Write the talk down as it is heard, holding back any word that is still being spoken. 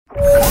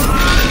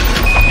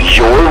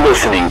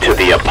listening to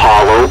the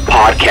Apollo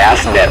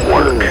Podcast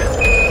Network.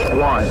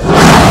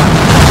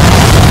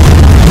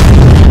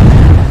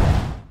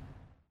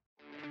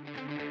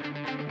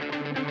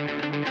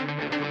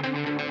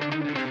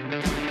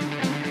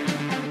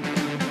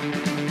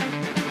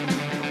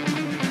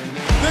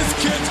 This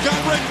kid's got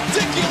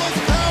ridiculous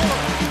power.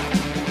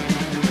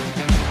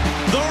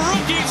 The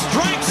rookie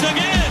strikes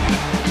again.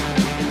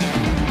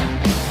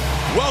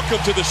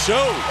 Welcome to the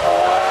show.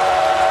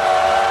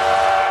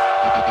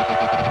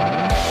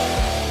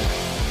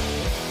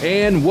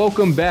 And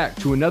welcome back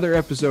to another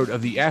episode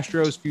of the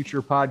Astros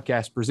Future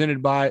Podcast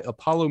presented by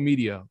Apollo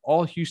Media,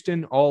 all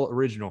Houston, all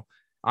original.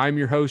 I'm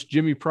your host,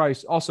 Jimmy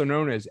Price, also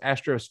known as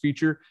Astros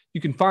Future.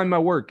 You can find my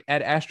work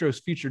at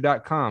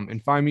astrosfuture.com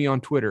and find me on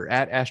Twitter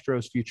at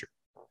astrosfuture.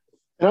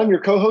 And I'm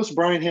your co-host,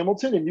 Brian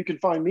Hamilton, and you can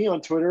find me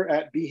on Twitter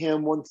at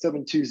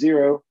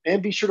bham1720.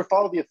 And be sure to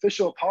follow the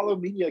official Apollo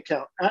Media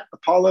account at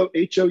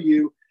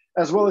ApolloHOU,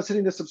 as well as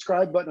hitting the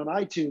subscribe button on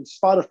iTunes,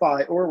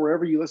 Spotify, or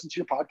wherever you listen to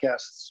your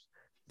podcasts.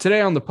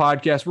 Today on the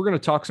podcast, we're going to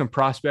talk some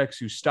prospects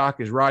whose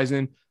stock is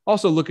rising,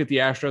 also look at the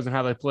Astros and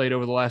how they played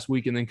over the last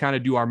week, and then kind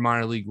of do our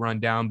minor league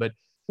rundown. But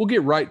we'll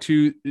get right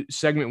to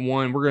segment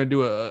one. We're going to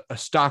do a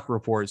stock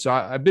report. So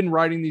I've been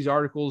writing these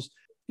articles,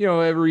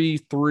 every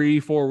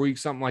 3-4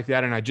 weeks, something like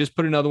that. And I just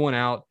put another one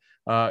out.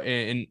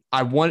 And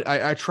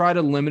I try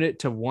to limit it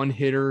to one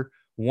hitter,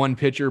 one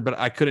pitcher, but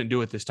I couldn't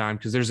do it this time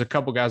because there's a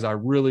couple guys I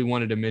really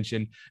wanted to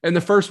mention. And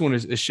the first one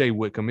is Shea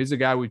Whitcomb. He's a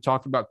guy we've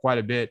talked about quite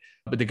a bit,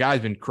 but the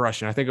guy's been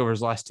crushing. I think over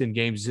his last 10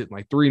 games, he's hitting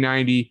like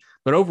 390,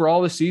 but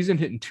overall this season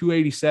hitting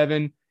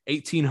 287,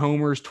 18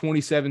 homers,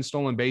 27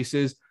 stolen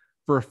bases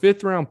for a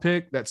 5th round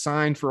pick that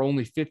signed for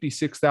only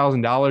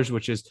 $56,000,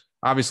 which is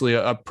obviously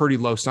a pretty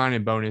low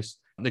signing bonus.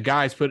 The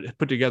guys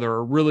put together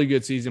a really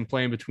good season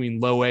playing between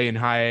low A and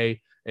high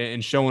A,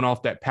 and showing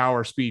off that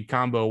power speed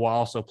combo while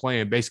also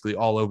playing basically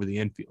all over the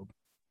infield.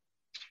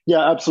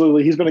 Yeah,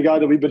 absolutely. He's been a guy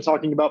that we've been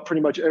talking about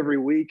pretty much every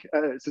week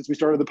since we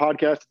started the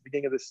podcast at the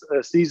beginning of this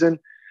season.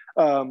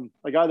 A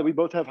guy that we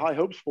both have high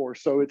hopes for.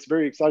 So it's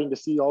very exciting to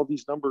see all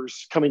these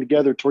numbers coming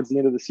together towards the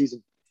end of the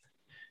season.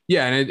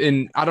 Yeah,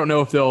 and I don't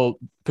know if they'll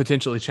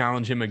potentially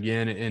challenge him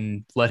again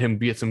and let him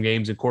be at some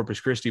games in Corpus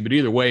Christi, but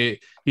either way,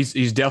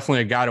 he's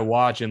definitely a guy to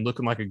watch and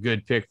looking like a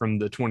good pick from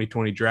the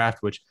 2020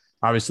 draft, which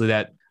obviously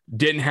that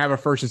didn't have a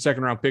 1st and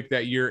 2nd round pick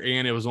that year,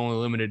 and it was only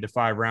limited to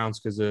 5 rounds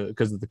because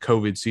of the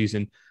COVID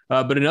season.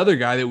 But another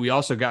guy that we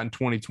also got in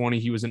 2020,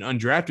 he was an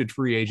undrafted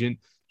free agent,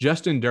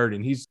 Justin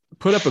Durden. He's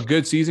put up a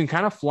good season,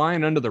 kind of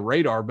flying under the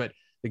radar, but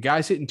the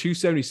guy's hitting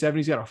 277.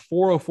 He's got a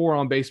 404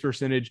 on base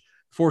percentage,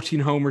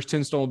 14 homers,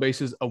 10 stolen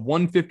bases, a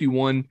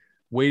 151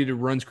 weighted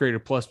runs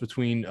created plus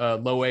between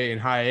low A and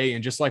high A.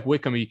 And just like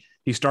Whitcomb,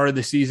 he started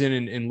the season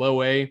in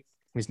low A.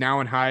 He's now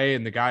in high A,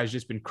 and the guy's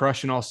just been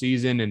crushing all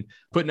season and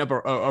putting up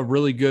a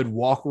really good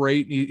walk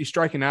rate. He's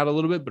striking out a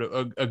little bit,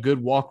 but a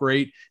good walk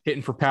rate,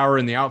 hitting for power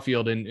in the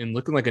outfield and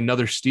looking like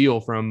another steal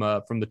from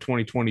the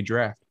 2020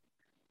 draft.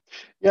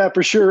 Yeah,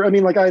 for sure. I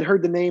mean, I had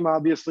heard the name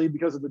obviously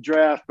because of the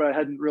draft, but I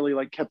hadn't really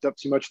kept up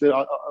too much that,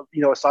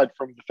 aside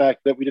from the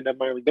fact that we didn't have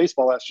minor league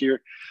baseball last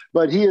year.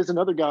 But he is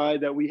another guy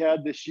that we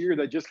had this year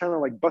that just kind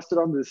of busted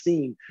onto the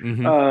scene,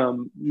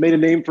 made a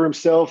name for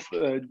himself,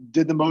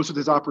 did the most with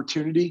his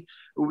opportunity.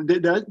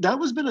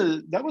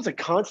 That was a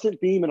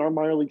constant theme in our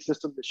minor league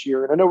system this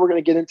year. And I know we're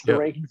going to get into the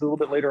rankings a little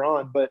bit later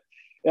on, but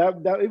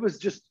it was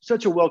just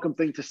such a welcome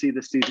thing to see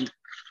this season.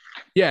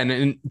 Yeah,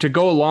 and to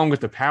go along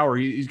with the power,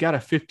 he's got a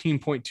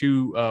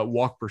 15.2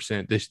 walk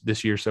percent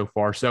this year so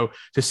far. So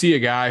to see a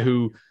guy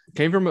who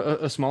came from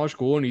a smaller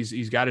school and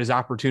he's got his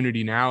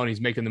opportunity now and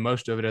he's making the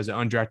most of it as an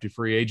undrafted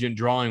free agent,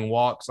 drawing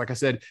walks. Like I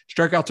said,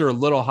 strikeouts are a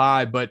little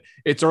high, but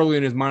it's early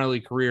in his minor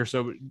league career.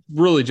 So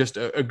really just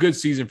a good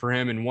season for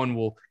him, and one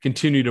we'll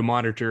continue to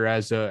monitor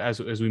as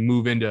we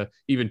move into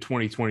even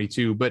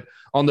 2022. But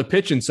on the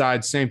pitching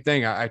side, same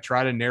thing. I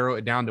try to narrow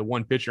it down to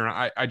one pitcher,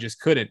 and I just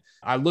couldn't.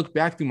 I looked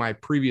back through my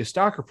previous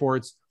stock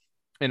reports,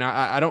 and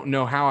I don't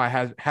know how I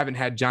haven't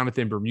had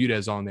Jonathan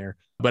Bermudez on there,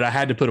 but I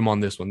had to put him on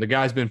this one. The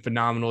guy's been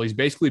phenomenal. He's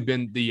basically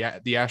been the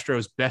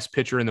Astros' best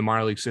pitcher in the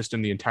minor league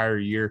system the entire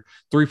year.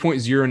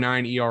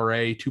 3.09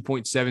 ERA,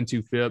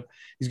 2.72 FIP.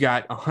 He's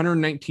got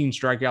 119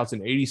 strikeouts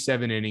in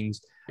 87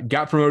 innings.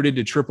 Got promoted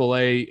to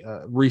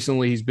AAA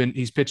recently.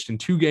 He's pitched in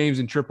 2 games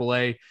in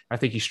AAA. I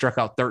think he struck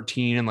out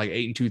 13 in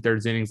 8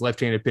 2/3 innings.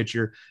 Left-handed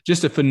pitcher.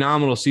 Just a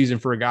phenomenal season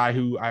for a guy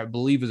who I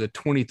believe was a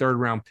 23rd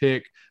round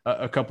pick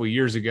a couple of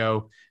years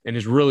ago, and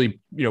has really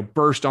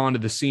burst onto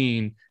the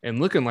scene and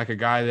looking like a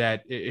guy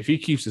that if he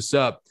keeps this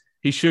up,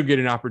 he should get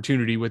an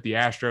opportunity with the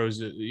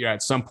Astros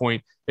at some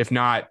point. If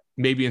not,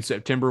 maybe in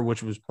September,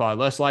 which was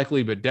probably less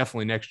likely, but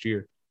definitely next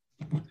year.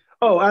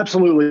 Oh,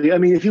 absolutely. I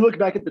mean, if you look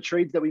back at the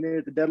trades that we made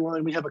at the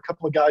deadline, we have a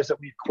couple of guys that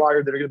we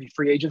acquired that are going to be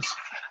free agents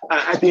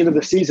at the end of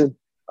the season.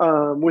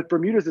 With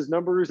Bermudez's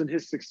numbers and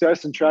his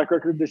success and track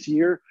record this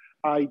year,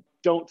 I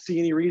don't see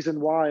any reason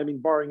why,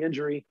 barring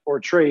injury or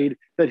trade,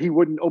 that he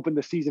wouldn't open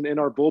the season in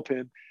our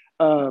bullpen.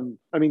 Our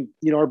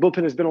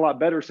bullpen has been a lot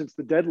better since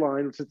the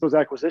deadline, since those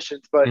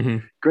acquisitions, but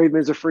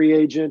Graveman's a free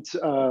agent.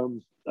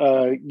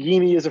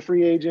 Gini is a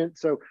free agent.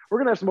 So we're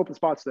going to have some open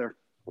spots there.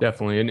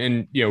 Definitely.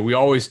 And we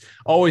always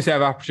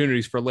have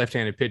opportunities for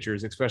left-handed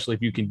pitchers, especially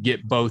if you can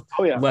get both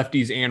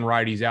lefties and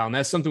righties out. And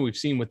that's something we've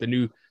seen with the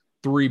new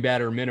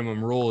 3-batter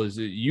minimum rule is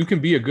that you can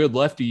be a good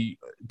lefty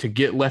to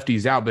get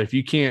lefties out, but if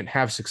you can't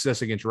have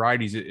success against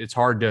righties, it's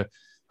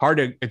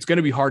it's going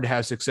to be hard to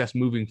have success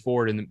moving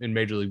forward in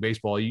Major League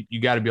Baseball. You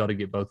got to be able to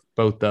get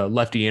both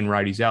lefty and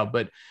righties out.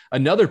 But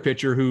another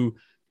pitcher who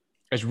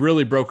has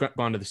really broke up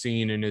onto the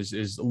scene and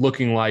is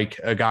looking like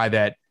a guy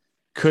that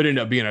could end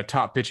up being a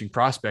top pitching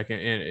prospect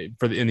in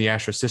the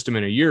Astros system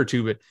in a year or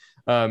two. But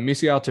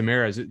Misiel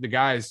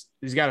Tamarez,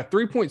 he's got a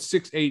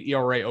 3.68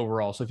 ERA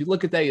overall. So if you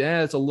look at that,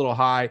 that's a little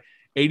high.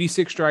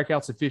 86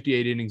 strikeouts in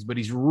 58 innings, but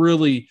he's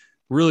really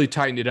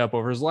tightened it up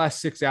over his last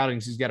 6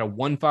 outings. He's got a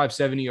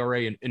 1.57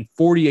 ERA and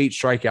 48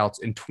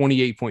 strikeouts in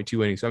 28.2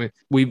 innings. So, I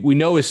mean, we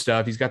know his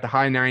stuff. He's got the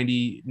high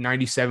 90,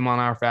 97 mile an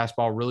hour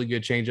fastball, really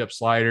good changeup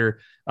slider,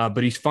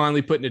 but he's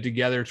finally putting it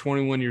together.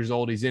 21 years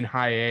old. He's in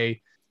high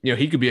A.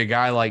 He could be a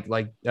guy like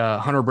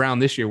Hunter Brown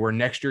this year, where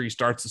next year he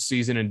starts the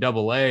season in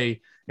Double-A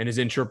and is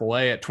in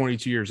Triple-A at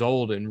 22 years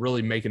old and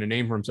really making a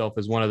name for himself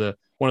as one of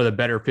the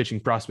better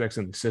pitching prospects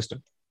in the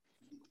system.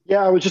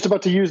 Yeah, I was just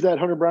about to use that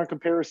Hunter Brown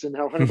comparison,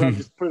 how Hunter Brown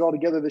just put it all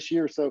together this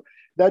year. So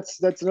that's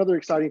another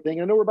exciting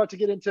thing. I know we're about to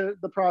get into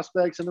the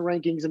prospects and the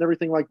rankings and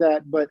everything like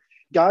that, but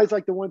guys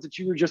like the ones that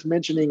you were just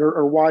mentioning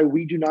are why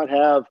we do not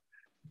have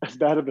as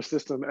bad of a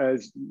system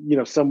as,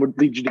 some would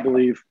lead you to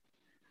believe.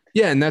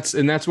 Yeah, and that's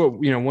what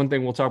one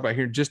thing we'll talk about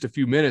here in just a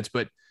few minutes.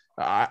 But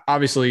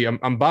obviously,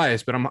 I'm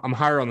biased, but I'm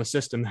higher on the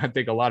system. I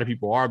think a lot of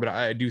people are, but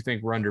I do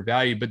think we're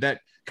undervalued. But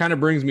that kind of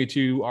brings me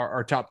to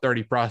our top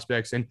 30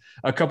 prospects. And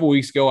a couple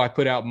weeks ago, I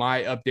put out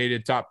my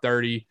updated top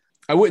 30.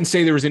 I wouldn't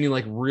say there was any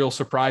real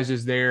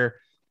surprises there.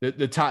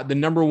 The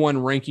number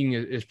one ranking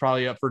is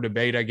probably up for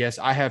debate, I guess.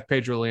 I have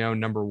Pedro Leon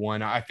number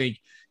one. I think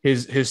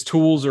his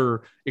tools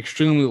are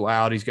extremely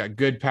loud. He's got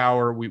good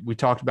power. We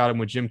talked about him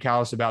with Jim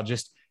Callis about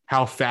just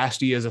how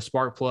fast he is, a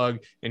spark plug,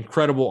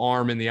 incredible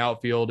arm in the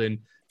outfield. And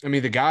I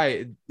mean, the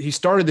guy, he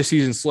started the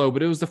season slow,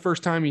 but it was the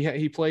first time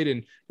he played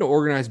in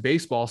organized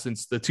baseball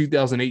since the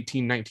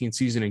 2018-19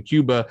 season in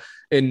Cuba.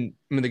 And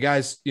I mean, the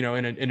guy's, in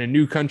a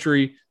new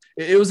country.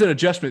 It was an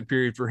adjustment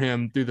period for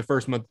him through the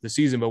first month of the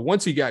season. But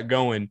once he got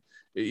going,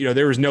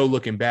 there was no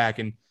looking back.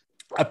 And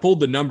I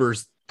pulled the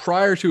numbers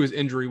prior to his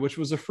injury, which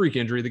was a freak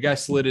injury. The guy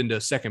slid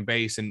into second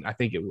base, and I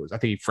think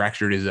he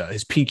fractured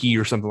his pinky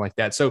or something like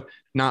that. So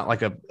not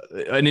like an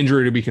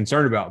injury to be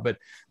concerned about. But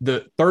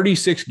the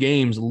 36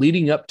 games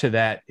leading up to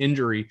that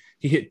injury,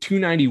 he hit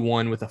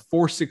 291 with a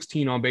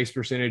 416 on base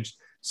percentage,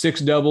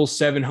 6 doubles,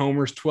 7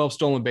 homers, 12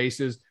 stolen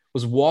bases,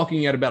 was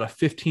walking at about a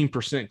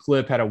 15%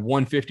 clip, had a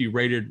 150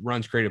 rated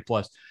runs created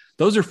plus.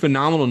 Those are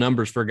phenomenal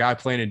numbers for a guy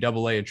playing in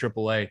Double-A and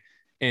Triple-A.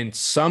 And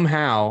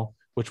somehow,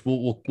 which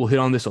we'll hit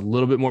on this a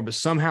little bit more, but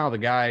somehow the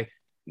guy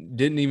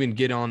didn't even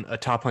get on a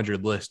top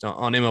 100 list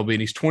on MLB.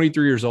 And he's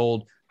 23 years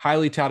old,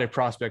 highly touted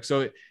prospect.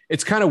 So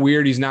it's kind of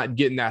weird he's not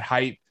getting that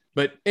hype.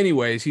 But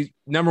anyways, he's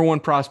number one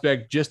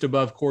prospect, just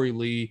above Corey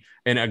Lee,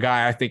 and a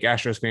guy I think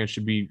Astros fans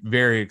should be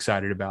very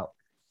excited about.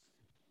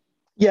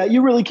 Yeah,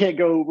 you really can't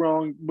go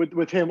wrong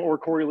with him or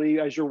Corey Lee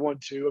as your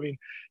 1-2. I mean,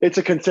 it's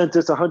a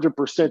consensus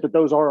 100% that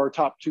those are our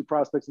top 2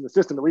 prospects in the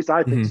system. At least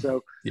I think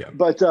so. Yeah.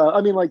 But,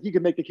 you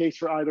can make the case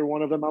for either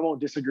one of them. I won't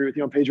disagree with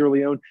you on Pedro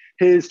Leon.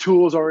 His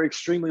tools are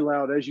extremely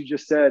loud, as you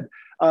just said.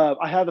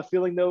 I have a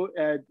feeling, though,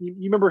 you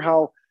remember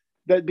how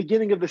that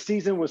beginning of the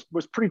season was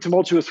pretty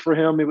tumultuous for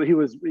him.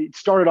 He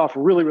started off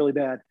really, really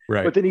bad,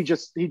 right? But then he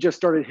just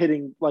started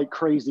hitting like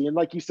crazy. And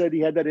like you said,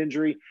 he had that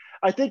injury.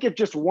 I think if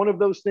just one of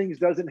those things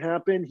doesn't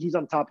happen, he's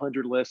on top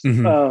 100 list.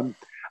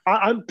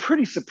 I'm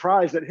pretty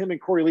surprised that him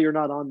and Corey Lee are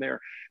not on there.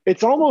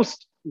 It's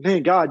almost,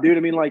 man, God, dude. I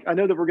mean, I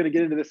know that we're going to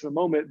get into this in a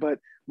moment, but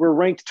we're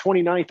ranked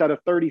 29th out of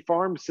 30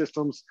 farm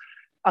systems.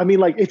 I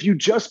mean, if you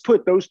just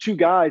put those 2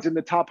 guys in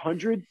the top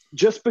 100,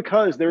 just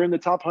because they're in the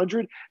top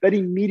 100, that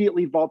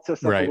immediately vaults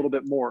us up a little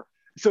bit more.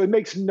 So it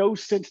makes no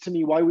sense to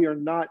me why we are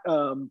not,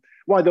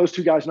 why those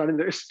 2 guys are not in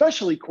there,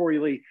 especially Corey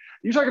Lee.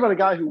 You're talking about a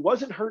guy who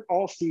wasn't hurt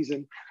all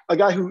season, a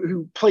guy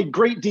who played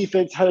great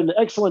defense, had an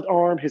excellent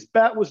arm. His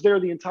bat was there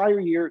the entire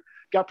year,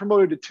 got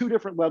promoted to 2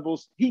 different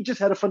levels. He just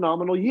had a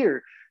phenomenal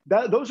year.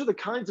 Those are the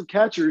kinds of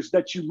catchers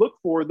that you look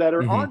for that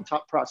are on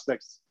top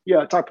prospect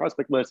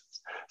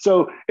lists.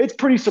 So it's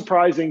pretty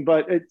surprising,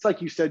 but it's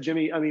like you said,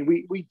 Jimmy. I mean,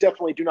 we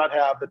definitely do not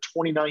have the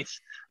 29th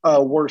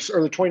worst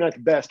or the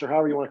 29th best, or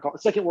however you want to call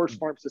it, second worst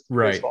farm system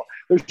in baseball.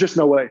 There's just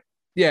no way.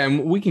 Yeah,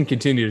 and we can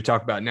continue to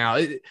talk about now.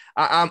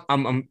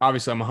 I'm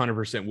obviously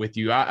 100% with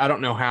you. I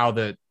don't know how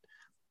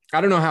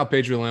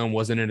Pedro Leon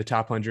wasn't in a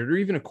top 100 or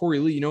even a Corey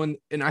Lee.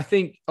 And I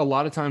think a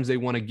lot of times they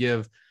want to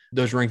give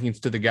those rankings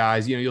to the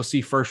guys. You'll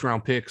see first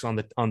round picks on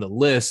the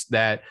list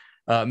that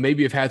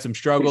maybe have had some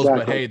struggles,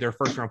 but hey, their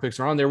first round picks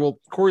are on there. Well,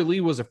 Corey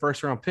Lee was a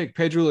first round pick.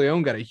 Pedro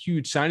Leon got a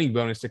huge signing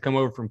bonus to come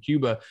over from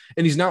Cuba.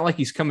 And he's not like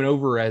he's coming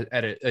over at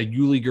a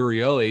Yuli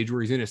Gurriel age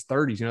where he's in his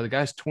 30s. The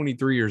guy's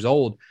 23 years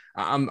old.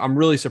 I'm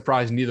really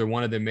surprised neither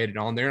one of them made it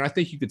on there. And I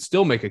think you could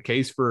still make a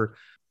case for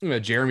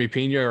Jeremy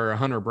Pena or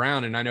Hunter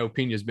Brown. And I know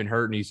Pena's been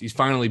hurt and he's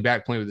finally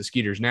back playing with the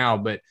Skeeters now.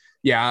 But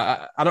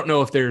yeah, I don't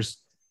know if there's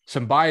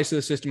some bias to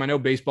the system. I know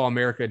Baseball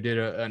America did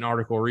an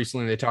article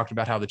recently. They talked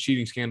about how the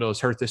cheating scandal has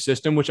hurt the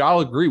system, which I'll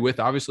agree with.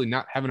 Obviously,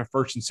 not having a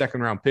first and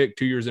second round pick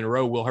 2 years in a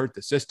row will hurt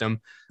the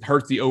system,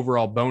 hurt the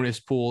overall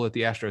bonus pool that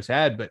the Astros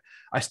had. But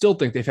I still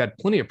think they've had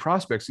plenty of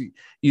prospects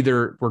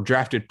either were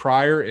drafted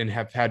prior and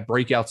have had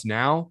breakouts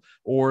now,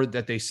 or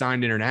that they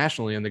signed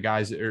internationally and the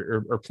guys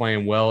are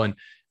playing well. And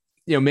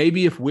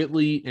maybe if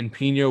Whitley and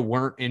Pena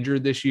weren't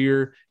injured this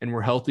year and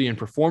were healthy and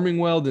performing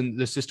well, then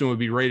the system would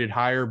be rated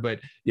higher. But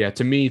yeah,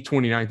 to me,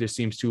 29th just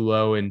seems too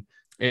low. And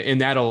at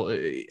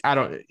the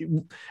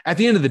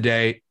end of the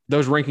day,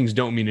 those rankings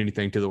don't mean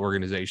anything to the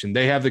organization.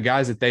 They have the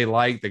guys that they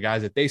like, the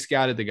guys that they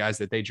scouted, the guys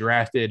that they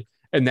drafted.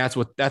 And that's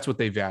what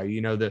they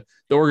value. The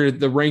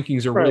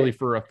rankings are really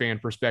for a fan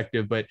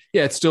perspective, but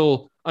yeah, it's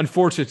still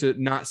unfortunate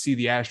to not see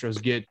the Astros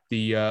get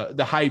the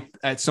hype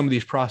that some of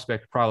these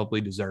prospects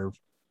probably deserve.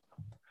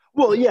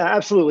 Well, yeah,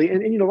 absolutely.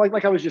 And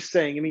like I was just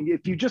saying, I mean,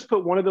 if you just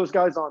put one of those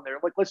guys on there,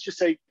 like, let's just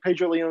say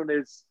Pedro Leon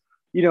is,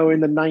 in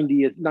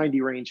the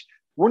 90 range.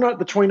 We're not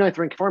the 29th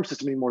ranked farm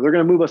system anymore. They're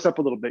going to move us up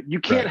a little bit.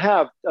 You can't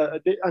have,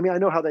 I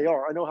know how they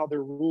are. I know how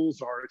their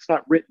rules are. It's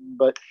not written,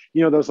 but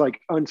those like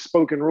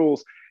unspoken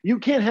rules. You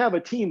can't have a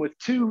team with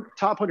 2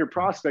 top 100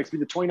 prospects be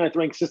the 29th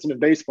ranked system in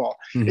baseball.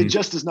 Mm-hmm. It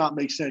just does not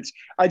make sense.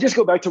 I just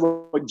go back to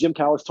what Jim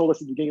Callis told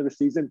us at the beginning of the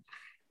season.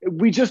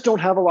 We just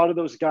don't have a lot of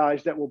those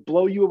guys that will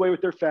blow you away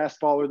with their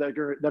fastball or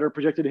that are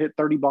projected to hit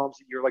 30 bombs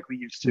a year like we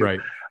used to. Right.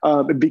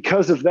 And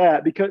because of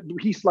that, because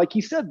he's like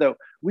he said, though,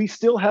 we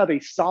still have a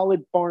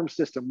solid farm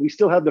system. We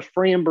still have the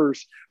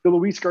Frambers, the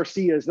Luis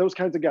Garcias, those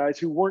kinds of guys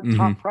who weren't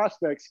top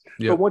prospects.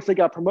 But once they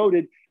got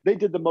promoted, they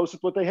did the most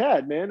with what they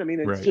had, man. I mean,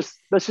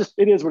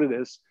 it is what it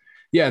is.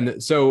 Yeah,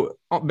 and so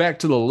back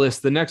to the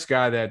list, the next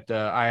guy that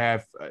I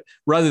have,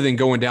 rather than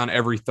going down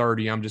every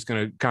 30, I'm just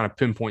going to kind of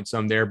pinpoint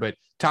some there. But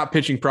top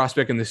pitching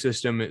prospect in the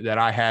system that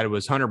I had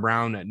was Hunter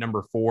Brown at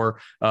number 4.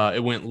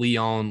 It went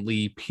Leon,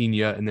 Lee,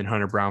 Pena, and then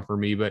Hunter Brown for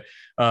me. But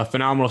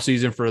phenomenal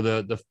season for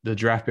the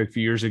draft pick a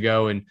few years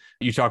ago. And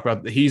you talk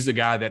about he's the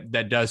guy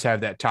that does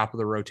have that top of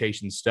the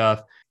rotation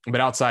stuff.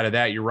 But outside of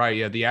that, you're right.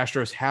 Yeah, the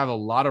Astros have a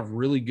lot of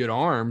really good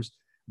arms,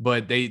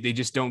 but they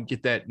just don't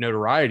get that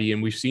notoriety.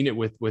 And we've seen it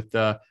with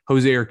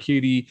Jose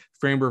Urquidy,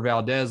 Framber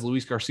Valdez,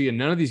 Luis Garcia.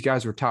 None of these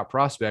guys were top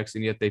prospects,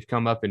 and yet they've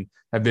come up and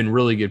have been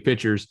really good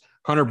pitchers.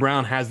 Hunter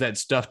Brown has that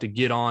stuff to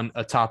get on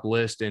a top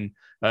list. And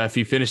if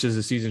he finishes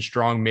the season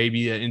strong,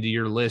 maybe at the end of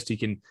your list, he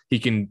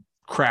can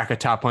crack a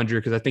top 100,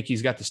 because I think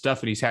he's got the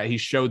stuff and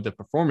he's showed the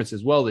performance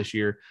as well this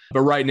year.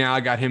 But right now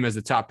I got him as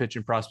the top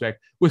pitching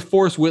prospect, with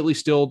Forrest Whitley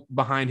still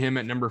behind him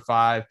at number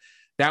 5.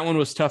 That one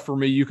was tough for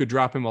me. You could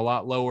drop him a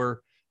lot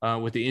lower.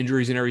 With the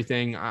injuries and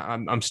everything,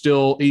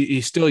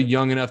 he's still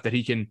young enough that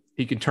he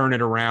can turn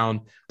it around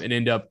and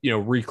end up,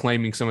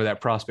 reclaiming some of that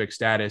prospect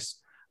status.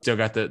 Still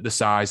got the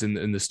size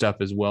and the stuff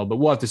as well, but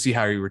we'll have to see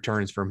how he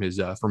returns from his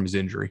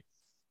injury.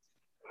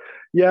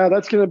 Yeah,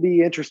 that's going to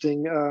be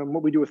interesting.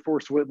 What we do with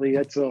Forrest Whitley,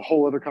 that's a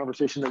whole other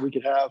conversation that we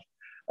could have.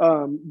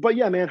 But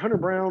yeah, man, Hunter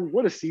Brown,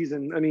 what a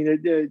season. I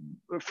mean,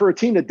 for a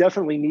team that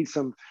definitely needs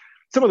some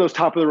of those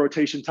top of the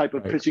rotation type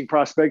of pitching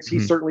prospects, he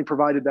certainly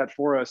provided that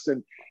for us.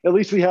 And at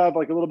least we have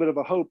like a little bit of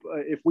a hope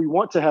if we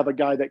want to have a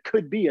guy that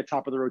could be a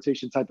top of the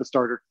rotation type of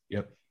starter.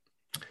 Yep.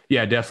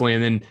 Yeah, definitely.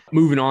 And then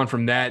moving on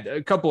from that,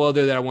 a couple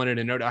other that I wanted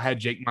to note, I had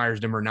Jake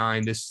Myers, number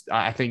 9.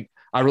 I think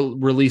I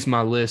released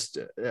my list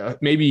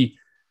maybe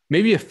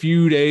a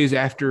few days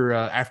after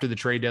the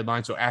trade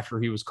deadline, so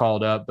after he was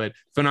called up. But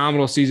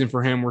phenomenal season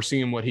for him. We're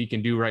seeing what he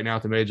can do right now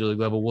at the major league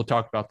level. We'll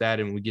talk about that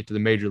when we get to the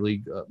major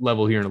league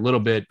level here in a little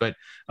bit. But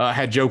I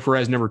had Joe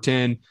Perez, number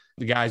 10.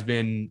 The guy's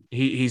been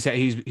he's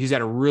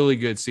had a really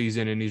good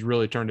season, and he's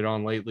really turned it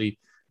on lately.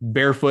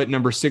 Barefoot,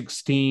 number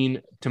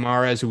 16.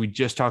 Tamarez, who we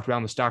just talked about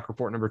in the stock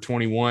report, number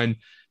 21.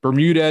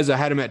 Bermudez, I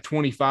had him at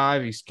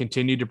 25. He's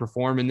continued to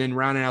perform. And then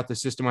rounding out the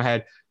system, I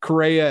had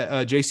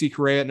Correa, J.C.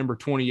 Correa at number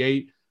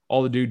 28.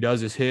 All the dude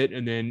does is hit.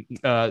 And then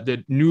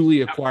the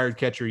newly acquired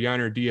catcher,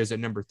 Yainer Diaz, at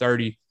number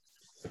 30.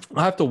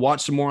 I'll have to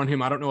watch some more on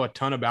him. I don't know a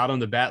ton about him.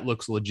 The bat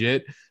looks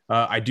legit.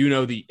 I do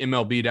know the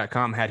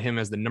MLB.com had him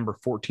as the number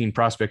 14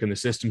 prospect in the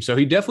system. So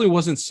he definitely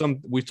wasn't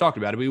we've talked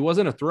about it, but he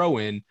wasn't a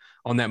throw-in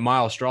on that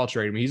Miles Straw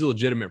trade. I mean, he's a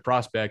legitimate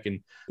prospect, and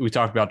we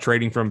talked about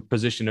trading from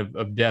position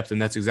of depth,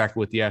 and that's exactly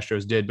what the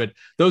Astros did. But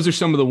those are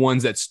some of the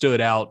ones that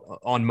stood out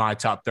on my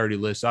top 30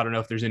 list. So I don't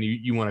know if there's any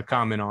you want to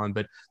comment on,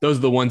 but those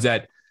are the ones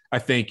that I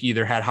think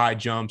either had high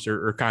jumps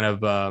or kind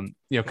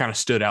of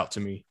stood out to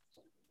me.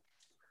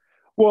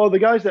 Well, the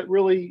guys that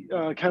really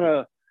kind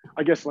of,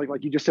 I guess,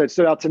 like you just said,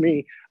 stood out to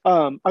me.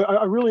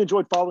 I really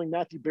enjoyed following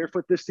Matthew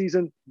Barefoot this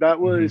season. That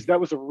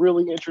was a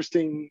really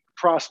interesting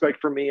prospect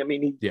for me. I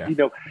mean,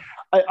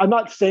 I'm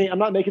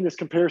not making this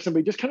comparison, but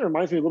he just kind of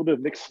reminds me a little bit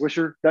of Nick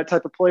Swisher, that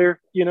type of player,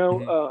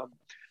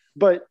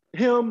 but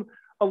him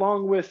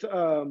along with,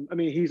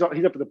 he's up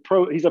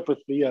with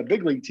the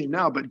big league team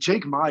now, but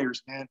Jake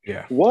Myers, man,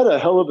 what a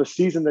hell of a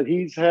season that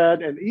he's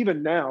had. And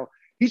even now,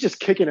 he's just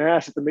kicking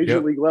ass at the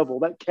major league level.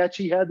 That catch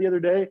he had the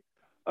other day,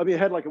 I mean, it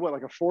had like a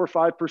 4 or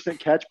 5%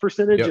 catch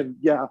percentage. And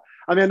yeah,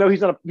 I mean, I know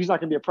he's not going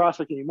to be a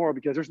prospect anymore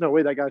because there's no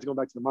way that guy's going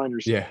back to the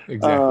minors. Yeah,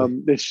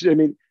 exactly. I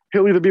mean,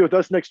 he'll either be with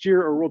us next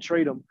year or we'll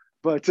trade him.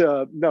 But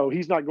no,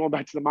 he's not going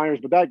back to the minors.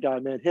 But that guy,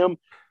 man, him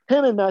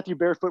and Matthew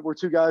Barefoot were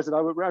two guys that I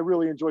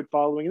really enjoyed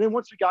following. And then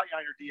once we got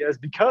Yainer Diaz,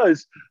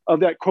 because of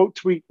that quote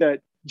tweet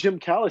that Jim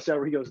Callis had,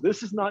 where he goes,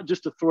 "This is not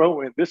just a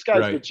throw in. This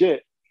guy's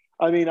legit."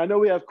 I mean, I know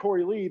we have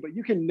Corey Lee, but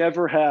you can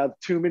never have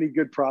too many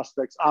good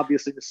prospects,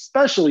 obviously,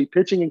 especially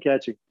pitching and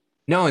catching.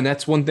 No, and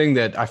that's one thing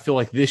that I feel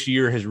like this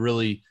year has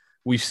really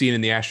we've seen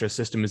in the Astros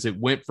system is it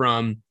went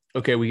from,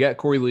 okay, we got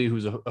Corey Lee,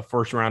 who's a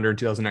first rounder in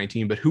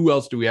 2019, but who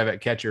else do we have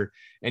at catcher?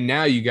 And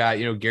now you got,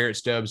 Garrett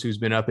Stubbs, who's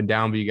been up and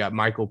down, but you got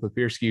Michael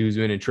Papierski, who's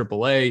been in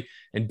AAA,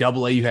 and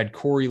AA. You had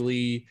Corey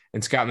Lee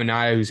and Scott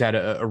Manaea, who's had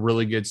a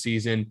really good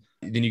season.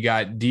 Then you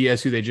got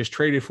Diaz, who they just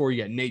traded for.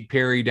 You got Nate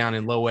Perry down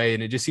in low A,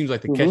 and it just seems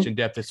like the catching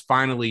depth is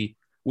finally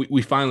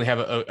we finally have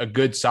a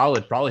good,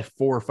 solid, probably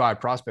 4 or 5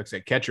 prospects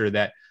at catcher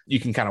that you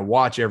can kind of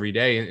watch every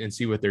day and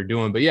see what they're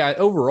doing. But yeah,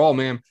 overall,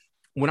 man,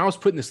 when I was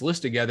putting this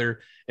list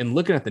together and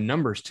looking at the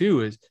numbers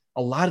too, is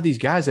a lot of these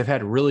guys have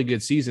had really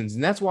good seasons.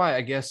 And that's why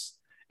I guess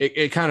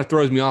it kind of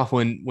throws me off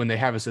when they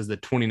have us as the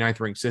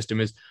 29th ranked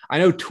system. Is I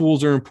know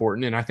tools are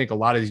important, and I think a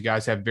lot of these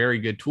guys have very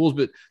good tools,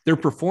 but they're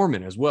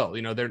performing as well.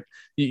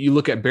 You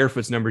look at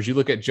Barefoot's numbers, you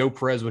look at Joe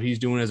Perez, what he's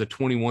doing as a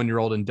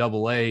 21-year-old in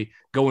AA,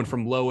 going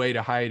from low A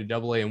to high A to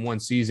AA in one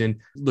season.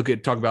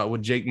 Talk about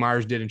what Jake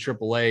Myers did in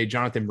AAA,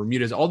 Jonathan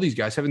Bermudez, all these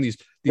guys having these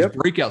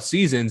breakout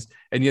seasons,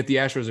 and yet the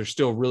Astros are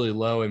still really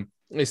low. And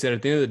they said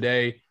at the end of the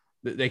day,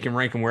 they can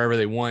rank them wherever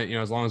they want,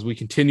 as long as we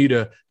continue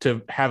to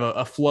have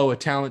a flow of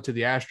talent to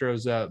the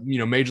Astros,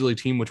 major league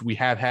team, which we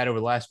have had over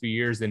the last few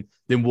years, then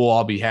we'll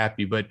all be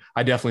happy. But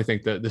I definitely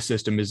think the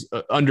system is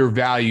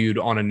undervalued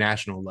on a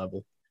national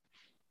level.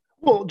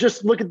 Well,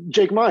 just look at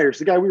Jake Myers,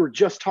 the guy we were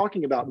just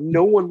talking about.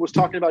 No one was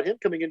talking about him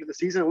coming into the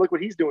season, and look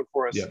what he's doing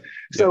for us.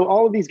 So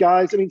all of these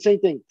guys, I mean, same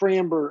thing,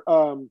 Framber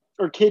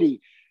or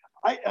Kitty.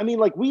 I mean,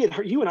 like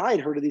you and I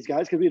had heard of these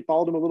guys because we had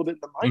followed them a little bit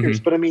in the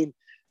minors, but I mean,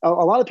 a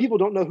lot of people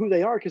don't know who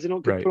they are because they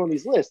don't get put on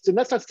these lists. And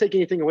that's not to take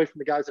anything away from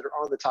the guys that are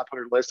on the top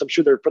 100 list. I'm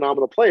sure they're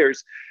phenomenal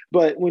players.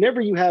 But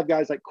whenever you have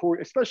guys like Corey,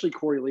 especially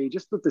Corey Lee,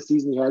 just with the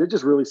season he had, it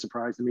just really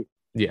surprised me.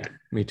 Yeah,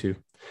 me too.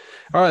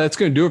 All right, that's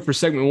going to do it for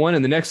segment 1.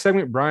 In the next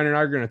segment, Brian and I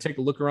are going to take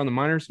a look around the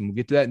minors, and we'll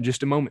get to that in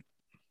just a moment.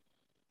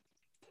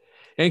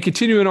 And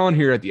continuing on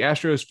here at the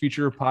Astros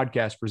Future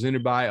Podcast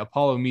presented by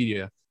Apollo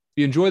Media. If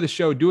you enjoy the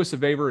show, do us a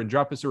favor and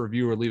drop us a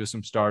review or leave us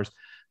some stars.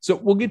 So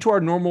we'll get to our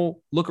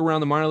normal look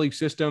around the minor league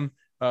system.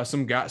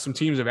 Some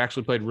teams have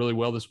actually played really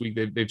well this week.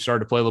 They've started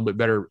to play a little bit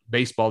better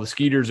baseball. The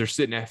Skeeters are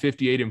sitting at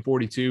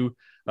 58-42.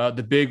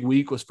 The big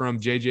week was from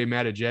JJ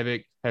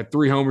Matijevic, had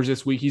 3 homers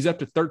this week. He's up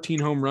to 13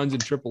 home runs in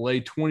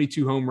AAA,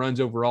 22 home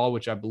runs overall,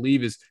 which I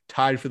believe is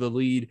tied for the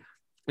lead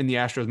in the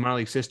Astros minor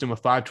league system, a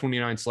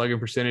 .529 slugging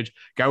percentage.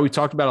 Guy we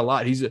talked about a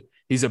lot.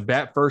 He's a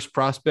bat first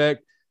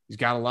prospect. He's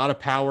got a lot of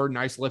power,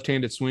 nice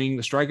left-handed swing.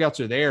 The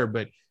strikeouts are there,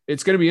 but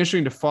it's going to be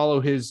interesting to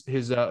follow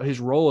his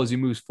role as he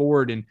moves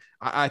forward. And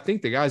I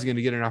think the guy's going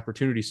to get an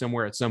opportunity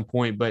somewhere at some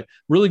point, but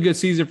really good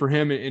season for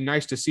him, and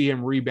nice to see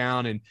him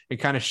rebound and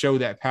kind of show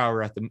that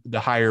power at the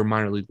higher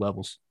minor league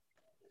levels.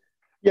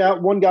 Yeah.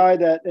 One guy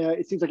that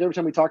it seems like every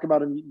time we talk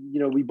about him,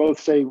 we both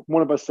say,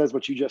 one of us says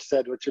what you just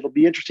said, which it'll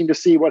be interesting to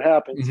see what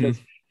happens.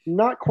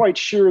 Not quite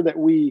sure that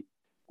we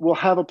will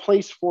have a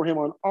place for him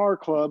on our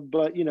club,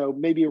 but,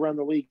 maybe around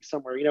the league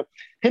somewhere.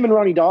 Him and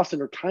Ronnie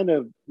Dawson are kind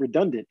of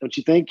redundant, don't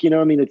you think?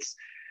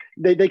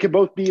 They could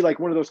both be like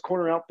one of those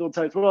corner outfield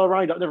types. Well,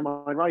 never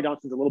mind. Ronnie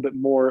Dawson's a little bit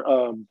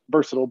more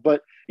versatile,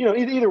 but,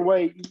 either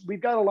way,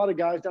 we've got a lot of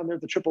guys down there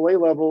at the AAA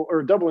level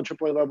or double and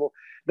AAA level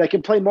that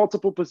can play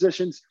multiple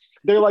positions.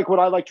 They're like what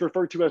I like to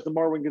refer to as the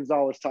Marwin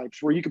Gonzalez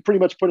types, where you can pretty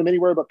much put them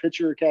anywhere but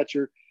pitcher or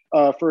catcher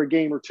for a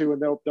game or two, and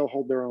they'll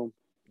hold their own.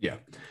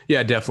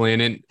 Yeah, definitely.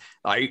 And then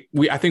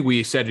I think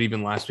we said it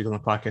even last week on the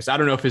podcast. I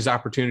don't know if his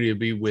opportunity will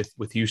be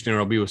with Houston or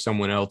it'll be with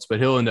someone else, but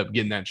he'll end up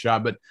getting that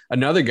shot. But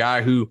another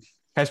guy who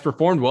has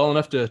performed well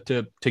enough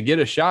to get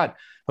a shot,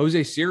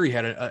 Jose Siri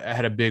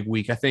had a big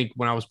week. I think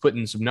when I was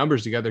putting some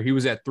numbers together, he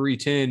was at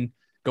 310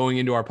 going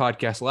into our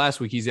podcast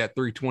last week. He's at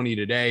 320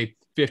 today,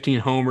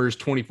 15 homers,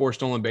 24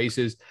 stolen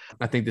bases.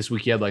 I think this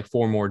week he had like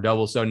 4 more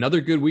doubles. So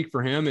another good week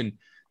for him, and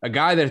a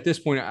guy that at this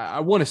point I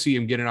want to see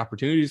him get an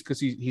opportunity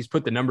because he's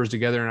put the numbers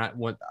together,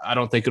 and I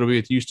don't think it'll be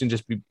with Houston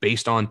just be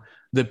based on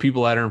the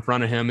people that are in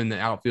front of him in the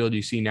outfield.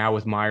 You see now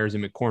with Myers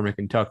and McCormick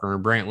and Tucker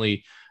and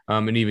Brantley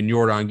and even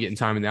Jordan getting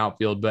time in the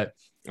outfield, but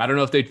I don't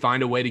know if they'd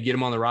find a way to get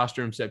him on the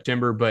roster in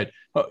September. But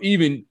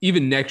even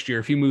next year,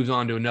 if he moves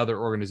on to another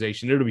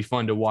organization, it'll be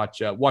fun to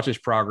watch his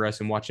progress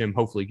and watch him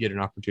hopefully get an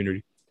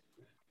opportunity.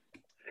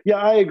 Yeah,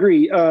 I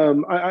agree.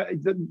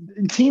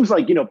 It seems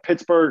like,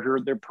 Pittsburgh or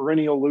they're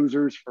perennial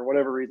losers for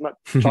whatever reason. I'm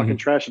not talking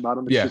trash about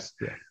them. It's just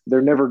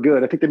they're never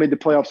good. I think they made the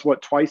playoffs,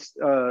 twice,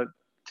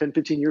 10,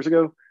 15 years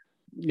ago,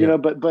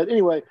 but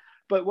anyway,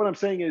 but what I'm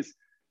saying is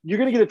you're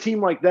going to get a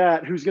team like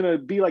that who's going to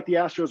be like the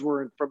Astros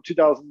were from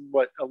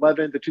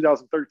 2011 to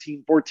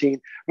 2013,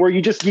 14, where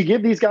you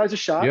give these guys a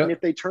shot. Yep. And if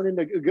they turn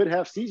into a good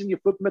half season, you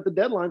flip them at the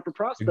deadline for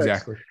prospects.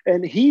 Exactly.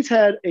 And he's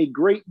had a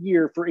great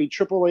year for a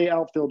AAA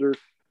outfielder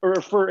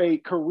or for a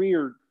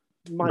career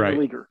minor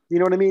leaguer. You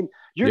know what I mean?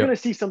 You're going to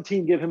see some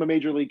team give him a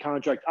major league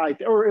contract,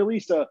 or at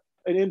least an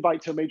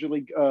invite to a major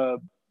league,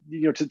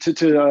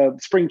 to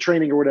spring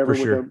training or whatever.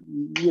 For sure.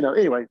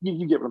 Anyway,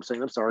 you get what I'm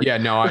saying. I'm sorry. Yeah,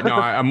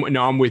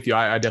 I'm with you.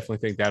 I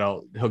definitely think that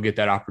he'll get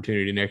that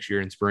opportunity next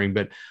year in spring.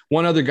 But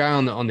one other guy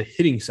on the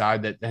hitting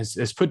side that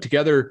has put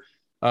together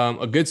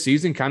a good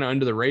season, kind of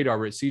under the radar,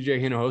 but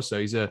CJ Hinojosa.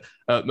 He's a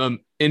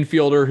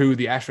infielder who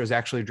the Astros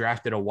actually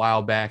drafted a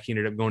while back. He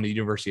ended up going to the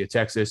University of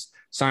Texas,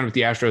 signed with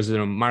the Astros in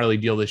a minor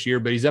league deal this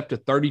year, but he's up to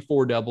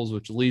 34 doubles,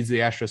 which leads the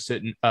Astros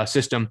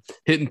system,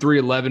 hitting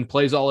 311,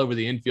 plays all over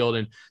the infield,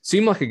 and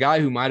seemed like a guy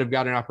who might have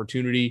got an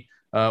opportunity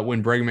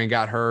when Bregman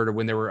got hurt or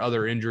when there were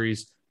other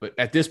injuries. But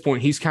at this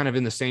point, he's kind of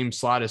in the same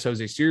slot as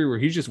Jose Siri, where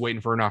he's just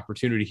waiting for an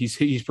opportunity.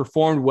 He's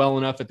performed well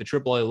enough at the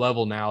AAA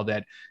level now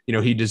that,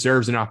 he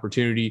deserves an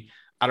opportunity.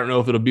 I don't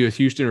know if it'll be with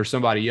Houston or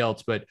somebody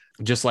else, but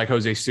just like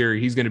Jose Siri,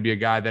 he's going to be a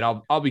guy that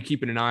I'll be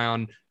keeping an eye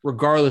on,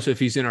 regardless if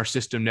he's in our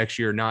system next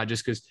year or not,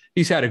 just because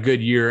he's had a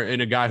good year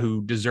and a guy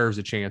who deserves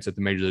a chance at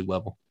the major league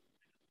level.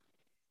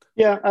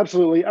 Yeah,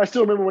 absolutely. I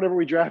still remember whenever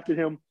we drafted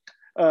him,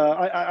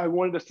 I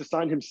wanted us to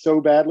sign him so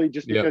badly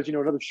just because,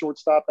 another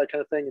shortstop, that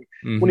kind of thing.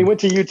 And when he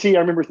went to UT, I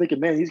remember thinking,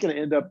 man, he's going to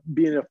end up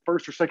being a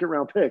first or second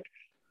round pick.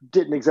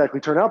 Didn't exactly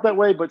turn out that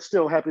way, but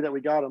still happy that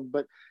we got him.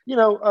 But,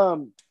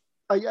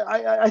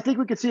 I think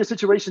we could see a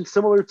situation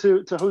similar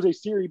to Jose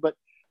Siri, but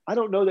I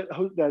don't know that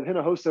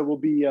Hinojosa will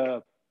be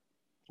I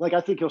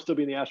think he'll still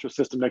be in the Astros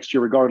system next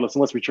year regardless,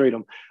 unless we trade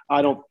him.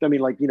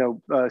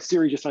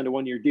 Siri just signed a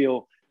 1-year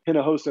deal.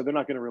 Hinojosa, they're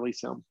not going to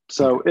release him.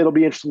 So it'll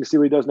be interesting to see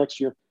what he does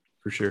next year.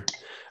 For sure.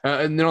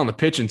 And then on the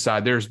pitching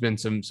side, there's been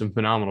some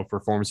phenomenal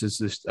performances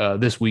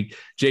this week.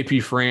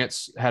 JP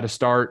France had a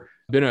start.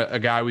 Been a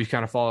guy we've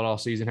kind of followed all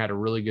season, had a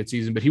really good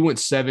season, but he went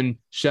 7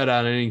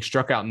 shutout innings,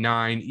 struck out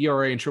 9.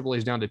 ERA in AAA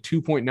is down to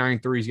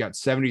 2.93. He's got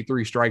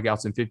 73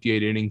 strikeouts in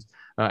 58 innings.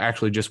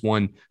 Actually just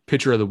won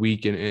pitcher of the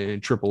week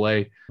in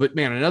AAA. But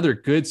man, another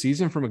good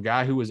season from a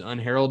guy who was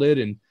unheralded.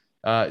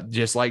 And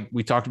just like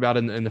we talked about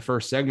in the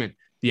first segment,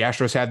 the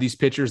Astros have these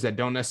pitchers that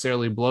don't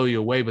necessarily blow you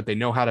away, but they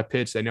know how to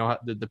pitch. They know how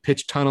the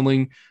pitch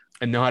tunneling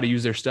and know how to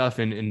use their stuff.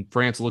 And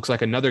France looks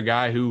like another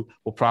guy who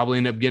will probably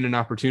end up getting an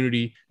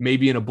opportunity,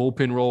 maybe in a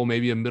bullpen role,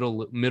 maybe a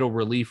middle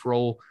relief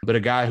role, but a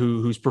guy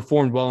who's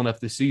performed well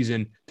enough this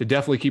season to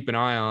definitely keep an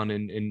eye on.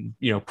 And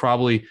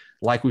probably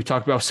like we've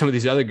talked about with some of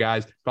these other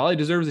guys, probably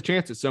deserves a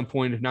chance at some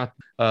point, if not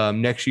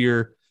next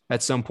year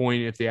at some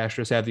point, if the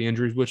Astros have the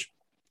injuries, which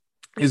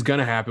is going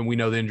to happen. We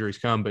know the injuries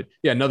come, but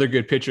yeah, another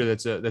good pitcher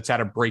that's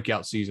had a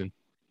breakout season.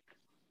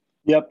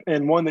 Yep.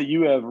 And one that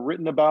you have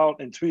written about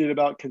and tweeted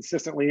about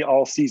consistently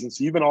all season.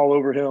 So you've been all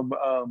over him.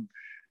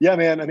 Yeah,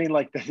 man. I mean,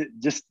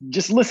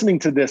 just listening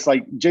to this,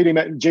 like JJ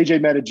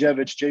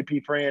Matijevic,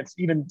 JP France,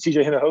 even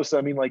CJ Hinojosa.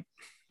 I mean,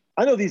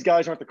 I know these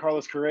guys aren't the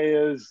Carlos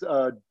Correas,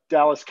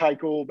 Dallas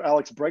Keuchel,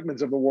 Alex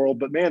Bregmans of the world,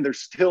 but man, they're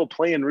still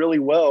playing really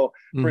well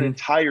for an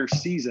entire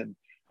season.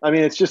 I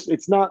mean,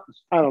 it's not,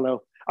 I don't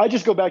know. I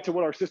just go back to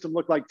what our system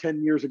looked like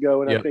 10 years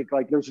ago. And I think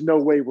there's no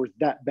way we're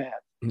that bad.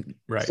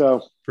 Right.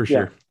 So for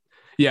sure.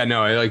 Yeah,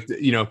 no,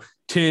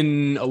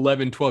 10,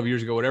 11, 12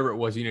 years ago, whatever it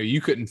was,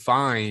 you couldn't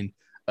find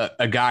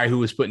a guy who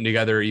was putting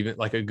together even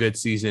like a good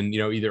season,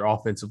 either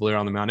offensively or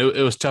on the mound.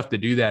 It was tough to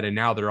do that. And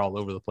now they're all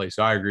over the place.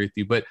 So I agree with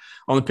you. But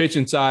on the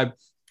pitching side, a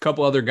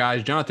couple other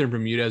guys, Jonathan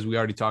Bermudez, we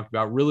already talked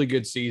about, really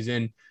good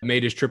season,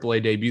 made his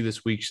AAA debut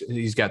this week.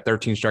 He's got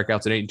 13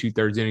 strikeouts and 8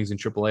 2/3 innings in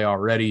AAA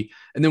already.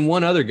 And then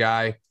one other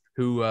guy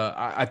who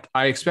I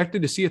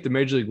expected to see at the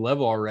major league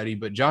level already,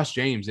 but Josh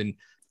James. And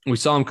we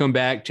saw him come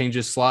back, change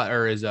his slot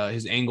or his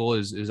angle,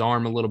 his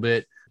arm a little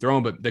bit,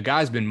 throwing, but the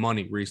guy's been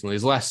money recently.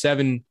 His last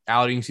 7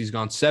 outings, he's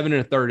gone 7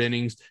 1/3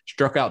 innings,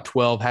 struck out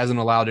 12, hasn't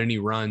allowed any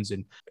runs.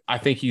 And I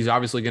think he's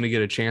obviously going to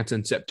get a chance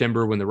in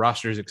September when the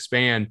rosters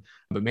expand.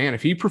 But man,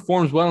 if he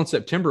performs well in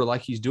September,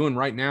 like he's doing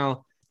right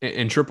now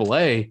in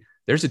AAA,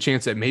 there's a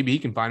chance that maybe he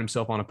can find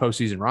himself on a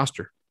postseason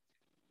roster.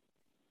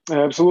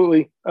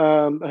 Absolutely.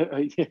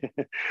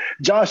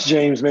 Josh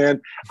James,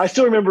 man. I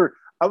still remember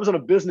I was on a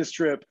business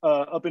trip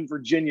up in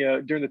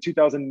Virginia during the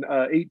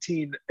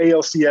 2018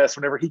 ALCS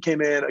whenever he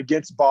came in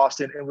against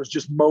Boston and was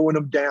just mowing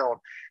them down.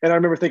 And I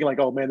remember thinking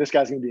oh, man, this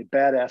guy's going to be a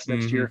badass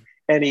next year.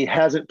 And he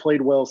hasn't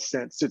played well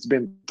since. It's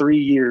been 3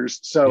 years.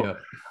 So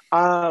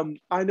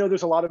I know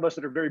there's a lot of us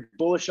that are very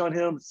bullish on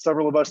him,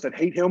 several of us that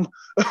hate him,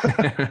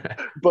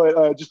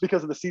 but just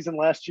because of the season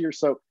last year.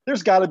 So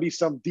there's got to be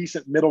some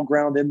decent middle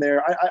ground in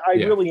there. I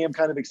really am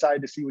kind of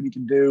excited to see what he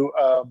can do.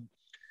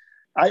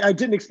 I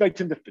didn't expect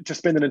him to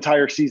spend an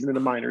entire season in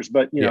the minors,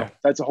 but you know,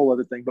 that's a whole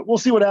other thing, but we'll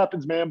see what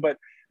happens, man. But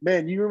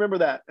man, you remember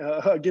that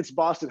against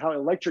Boston, how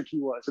electric he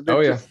was. And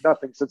just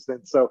nothing since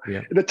then. So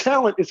the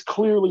talent is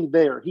clearly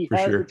there. He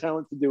has the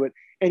talent to do it,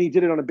 and he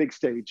did it on a big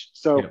stage.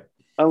 So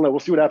I don't know.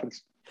 We'll see what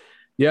happens.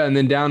 Yeah, and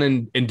then down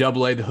in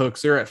Double A, the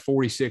Hooks, they're at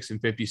 46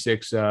 and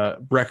 56.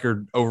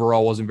 Record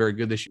overall wasn't very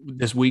good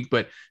this week,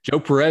 but Joe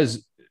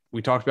Perez,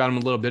 we talked about him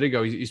a little bit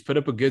ago. He's put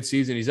up a good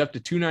season. He's up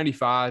to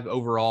 295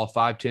 overall,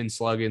 510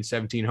 slugging,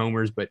 17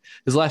 homers. But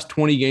his last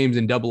 20 games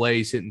in Double A,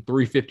 he's hitting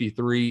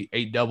 353,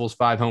 8 doubles,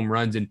 5 home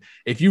runs. And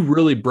if you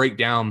really break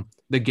down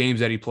the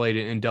games that he played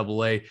in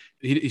Double A,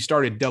 he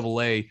started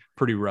Double A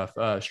pretty rough,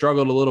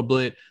 struggled a little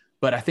bit.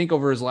 But I think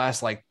over his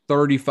last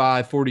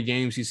 35, 40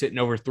 games, he's hitting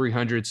over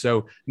 300.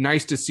 So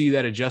nice to see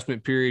that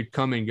adjustment period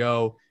come and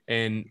go.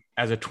 And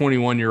as a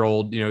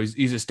 21-year-old,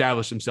 he's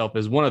established himself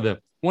as one of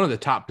the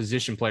top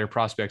position player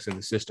prospects in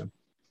the system.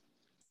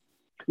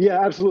 Yeah,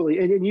 absolutely.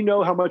 And you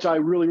know how much I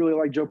really, really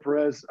like Joe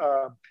Perez.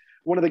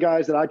 One of the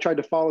guys that I tried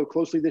to follow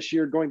closely this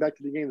year, going back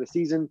to the beginning of the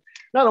season,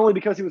 not only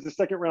because he was the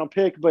second-round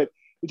pick, but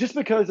just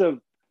because of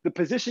the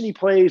position he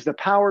plays, the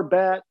power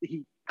bat.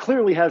 He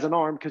clearly has an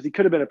arm because he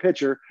could have been a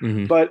pitcher.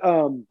 Mm-hmm. But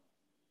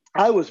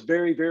I was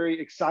very,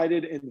 very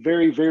excited and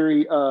very,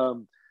 very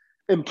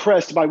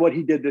impressed by what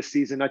he did this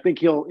season. I think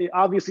he's going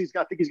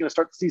to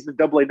start the season in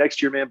Double A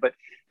next year, man. But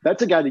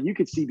that's a guy that you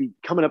could see be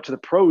coming up to the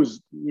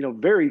pros,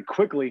 very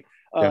quickly,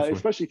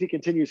 especially if he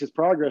continues his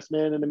progress,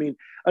 man. And I mean,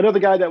 another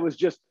guy that was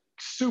just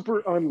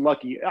super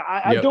unlucky.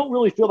 I don't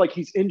really feel like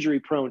he's injury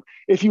prone.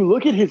 If you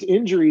look at his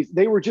injuries,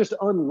 they were just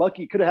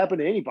unlucky. Could have happened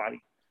to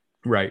anybody.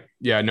 Right.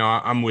 Yeah, no,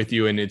 I'm with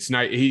you. And it's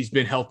nice. He's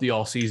been healthy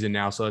all season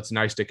now. So it's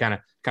nice to kind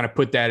of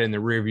put that in the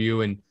rear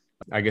view. And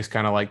I guess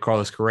kind of like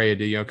Carlos Correa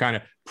did, kind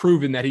of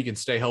proven that he can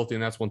stay healthy.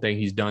 And that's one thing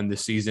he's done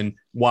this season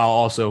while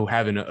also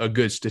having a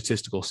good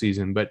statistical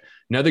season. But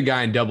another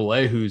guy in Double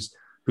A who's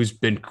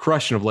been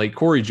crushing of late,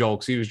 Corey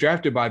Julks. He was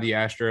drafted by the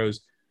Astros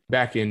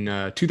back in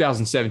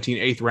 2017,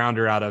 8th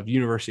rounder out of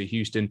University of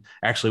Houston,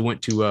 actually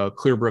went to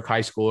Clearbrook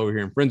High School over here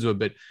in Friendswood.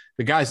 But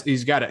the guy's,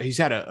 he's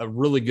had a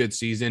really good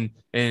season,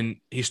 and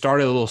he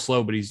started a little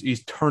slow, but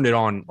he's turned it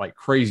on like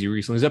crazy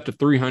recently. He's up to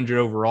 300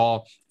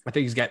 overall. I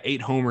think he's got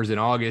 8 homers in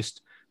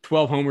August,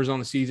 12 homers on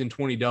the season,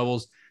 20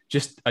 doubles.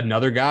 Just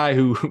another guy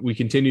who we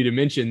continue to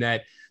mention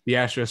that the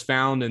Astros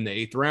found in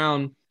the 8th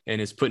round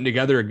and is putting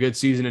together a good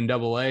season in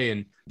Double A.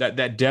 And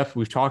that depth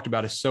we've talked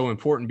about is so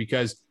important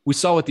because we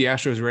saw what the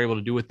Astros were able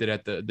to do with it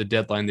at the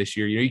deadline this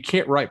year. You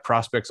can't write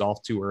prospects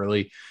off too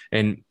early.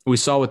 And we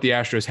saw what the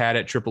Astros had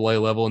at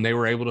AAA level, and they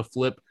were able to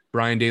flip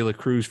Brian De La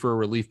Cruz for a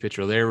relief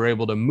pitcher. They were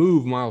able to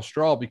move Miles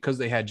Straw because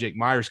they had Jake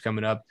Myers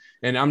coming up.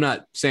 And I'm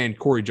not saying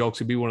Corey Julks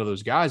would be one of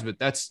those guys, but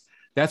that's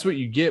what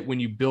you get when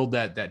you build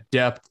that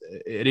depth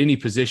at any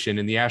position.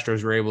 And the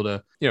Astros were able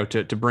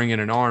to, to bring in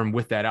an arm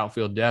with that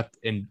outfield depth,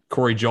 and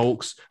Corey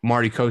Julks,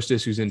 Marty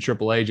Costas, who's in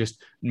AAA,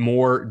 just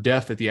more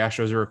depth that the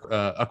Astros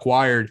are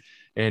acquired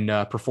and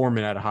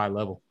performing at a high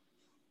level.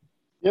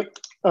 Yep.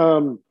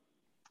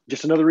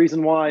 Just another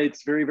reason why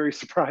it's very, very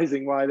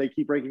surprising why they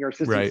keep ranking our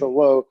system so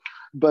low.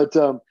 But,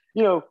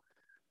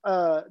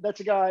 that's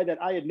a guy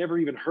that I had never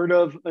even heard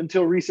of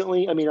until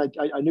recently. I mean,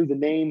 I knew the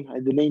name.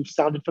 The name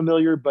sounded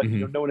familiar, but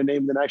knowing a name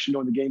and then actually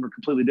knowing the game are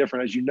completely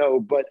different, as you know.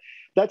 But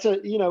that's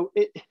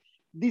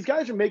these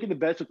guys are making the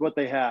best with what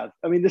they have.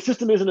 I mean, the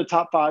system isn't a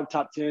top 5,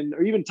 top 10,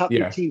 or even top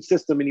 15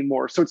 system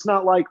anymore. So it's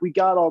not like we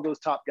got all those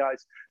top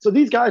guys. So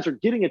these guys are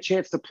getting a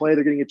chance to play.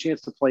 They're getting a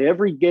chance to play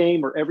every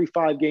game or every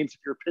 5 games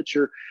if you're a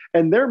pitcher,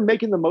 and they're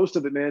making the most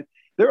of it, man.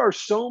 There are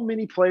so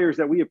many players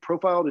that we have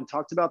profiled and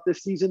talked about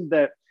this season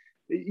that,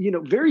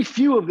 very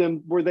few of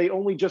them were they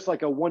only just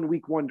like a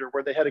 1-week wonder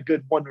where they had a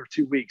good 1 or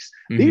 2 weeks.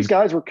 These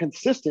guys were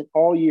consistent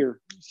all year.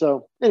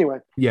 So anyway.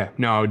 Yeah,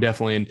 no,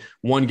 definitely. And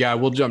one guy,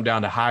 we'll jump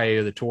down to High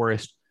A, the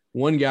Tourist.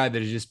 One guy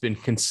that has just been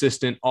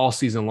consistent all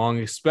season long,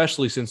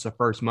 especially since the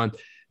first month,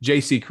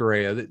 JC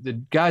Correa. The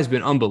guy's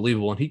been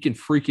unbelievable, and he can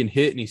freaking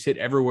hit, and he's hit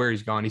everywhere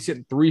he's gone. He's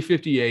hitting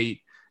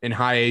 358 in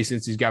High A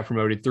since he's got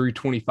promoted,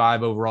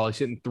 325 overall. He's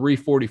hitting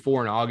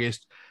 344 in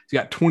August. He's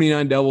got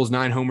 29 doubles,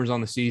 9 homers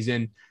on the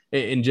season.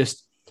 And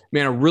just,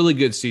 man, a really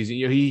good season.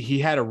 He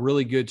had a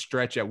really good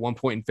stretch at one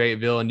point in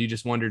Fayetteville, and you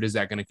just wondered, is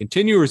that going to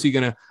continue, or is he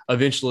going to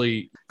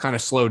eventually kind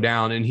of slow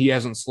down? And he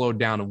hasn't slowed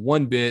down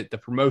one bit. The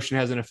promotion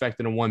hasn't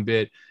affected him one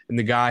bit, and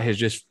the guy has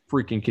just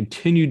freaking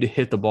continued to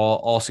hit the ball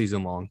all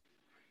season long.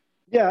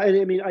 Yeah,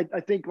 and I mean, I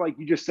think, like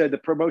you just said, the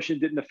promotion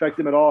didn't affect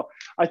him at all.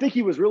 I think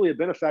he was really a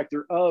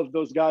benefactor of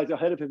those guys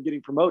ahead of him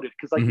getting promoted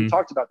because, like we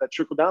talked about, that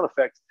trickle-down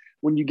effect.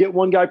 When you get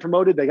one guy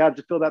promoted, they got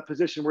to fill that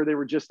position where they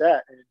were just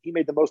at, and he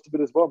made the most of it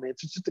as well, man.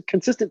 It's just a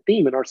consistent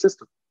theme in our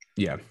system.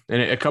 Yeah,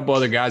 and a couple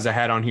other guys I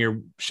had on here,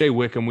 Shea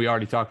Wickham, we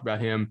already talked about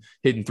him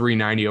hitting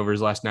 390 over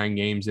his last 9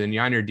 games, and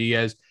Yainer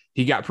Diaz,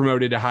 he got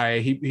promoted to High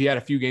A. He had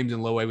a few games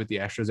in Low A with the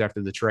Astros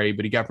after the trade,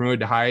 but he got promoted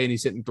to High A, and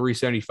he's hitting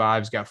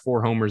 375. He's got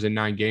 4 homers in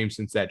 9 games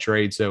since that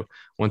trade. So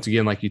once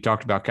again, like you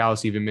talked about,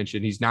 Callis even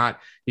mentioned, he's not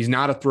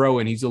a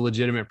throw-in. He's a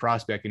legitimate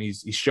prospect, and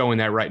he's showing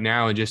that right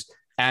now, and just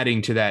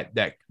adding to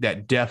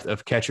that depth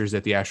of catchers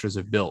that the Astros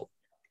have built.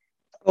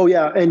 Oh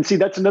yeah, and see,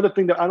 that's another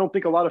thing that I don't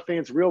think a lot of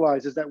fans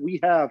realize is that we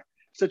have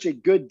such a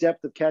good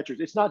depth of catchers.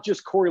 It's not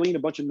just Corey Lee and a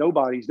bunch of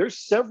nobodies. There's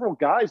several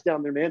guys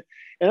down there, man.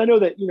 And I know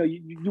that,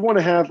 you want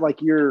to have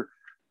like your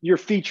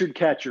featured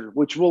catcher,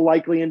 which will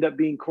likely end up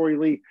being Corey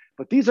Lee.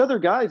 But these other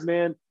guys,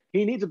 man,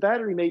 he needs a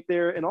battery mate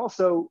there. And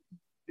also,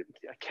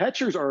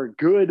 catchers are a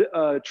good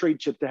trade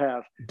chip to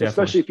have, Definitely.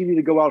 Especially if you need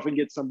to go out and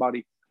get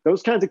somebody.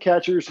 Those kinds of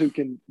catchers who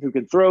can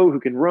throw, who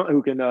can run,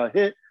 who can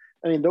hit.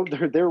 I mean,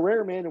 they're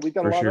rare, man, and we've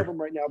got a lot of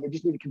them right now. They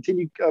just need to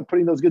continue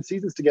putting those good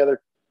seasons together.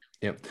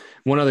 Yep.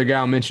 One other guy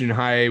I'll mention in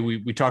high A,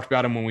 we talked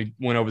about him when we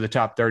went over the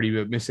top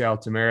 30, but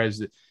Misael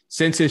Tamarez,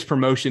 since his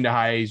promotion to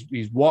high A,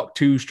 he's walked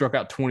 2, struck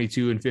out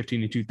 22 in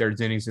 15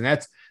 2/3 innings. And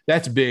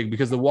that's big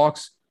because the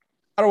walks,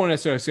 I don't want to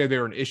necessarily say they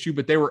were an issue,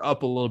 but they were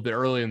up a little bit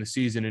early in the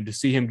season. And to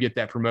see him get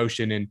that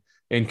promotion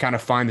and kind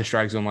of find the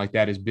strike zone like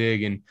that is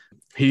big. And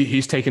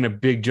he's taken a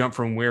big jump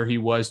from where he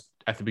was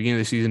at the beginning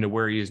of the season to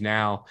where he is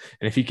now.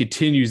 And if he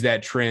continues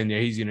that trend,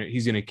 he's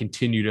gonna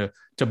continue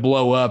to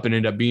blow up and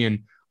end up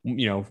being,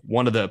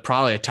 one of the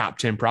probably a top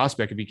 10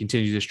 prospect if he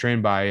continues this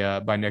trend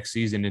by next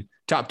season, and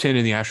top 10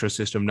 in the Astros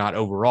system, not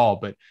overall,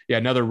 but yeah,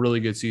 another really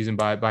good season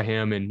by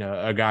him, and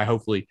a guy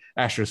hopefully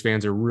Astros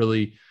fans are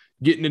really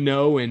getting to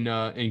know and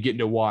getting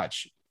to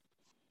watch.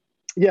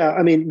 Yeah,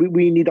 I mean,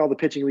 we need all the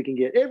pitching we can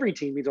get. Every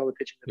team needs all the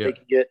pitching that they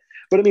can get.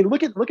 But I mean,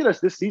 look at us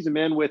this season,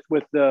 man. With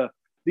the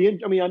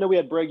I mean, I know we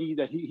had Breggy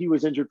that he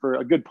was injured for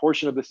a good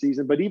portion of the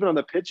season, but even on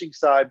the pitching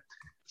side,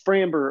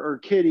 Framber or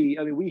Kitty,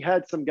 I mean, we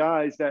had some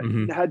guys that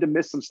had to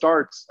miss some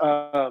starts.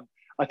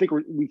 I think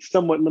we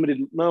somewhat limited.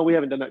 No, we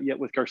haven't done that yet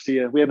with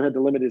Garcia. We haven't had to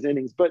limit his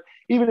innings. But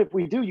even if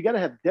we do, you got to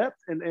have depth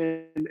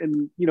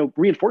and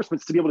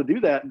reinforcements to be able to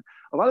do that. And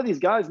a lot of these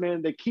guys,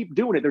 man, they keep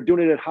doing it. They're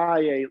doing it at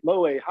high A,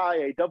 low A, high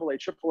A, double A,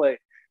 triple A.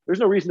 There's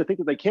no reason to think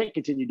that they can't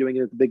continue doing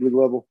it at the big league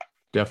level.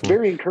 Definitely.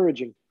 Very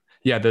encouraging.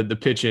 Yeah, the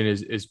pitching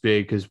is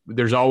big because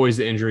there's always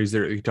the injuries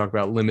that you talk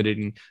about,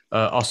 limiting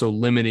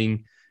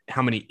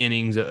how many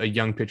innings a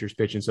young pitcher's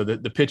pitching. So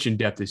the pitching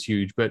depth is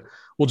huge. But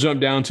we'll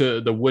jump down to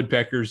the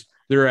Woodpeckers.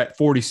 They're at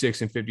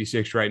 46 and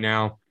 56 right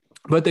now.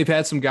 But they've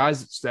had some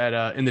guys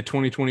that in the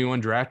 2021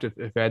 draft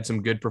have had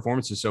some good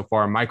performances so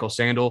far. Michael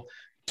Sandel,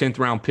 10th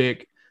round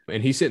pick,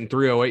 and he's hitting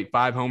 308,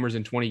 5 homers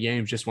in 20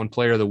 games, just won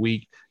player of the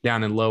week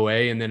down in low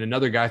A. And then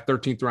another guy,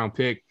 13th round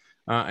pick,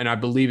 and I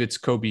believe it's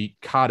Kobe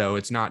Cato.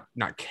 It's not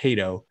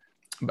Cato.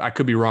 I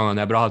could be wrong on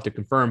that, but I'll have to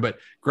confirm. But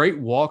great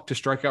walk to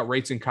strikeout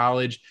rates in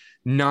college.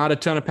 Not a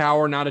ton of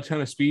power, not a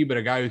ton of speed, but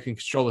a guy who can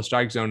control the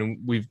strike zone. And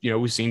we've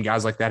seen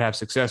guys like that have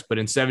success. But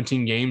in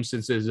 17 games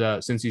since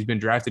he's been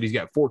drafted, he's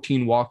got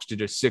 14 walks to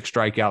just 6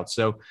 strikeouts.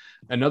 So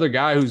another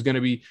guy who's going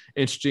to be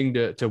interesting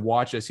to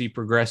watch as he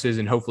progresses,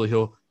 and hopefully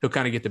he'll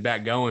kind of get the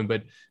bat going.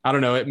 But I don't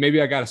know, maybe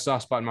I got a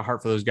soft spot in my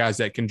heart for those guys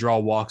that can draw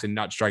walks and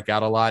not strike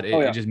out a lot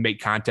and just make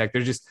contact.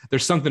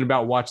 There's something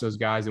about watching those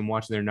guys and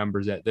watching their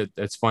numbers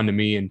that's fun to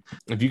me. And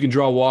if you can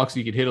draw walks,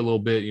 you can hit a little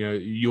bit,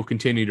 you'll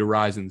continue to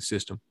rise in the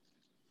system.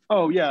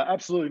 Oh, yeah,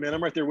 absolutely, man.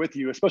 I'm right there with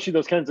you, especially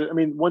those kinds of – I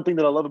mean, one thing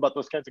that I love about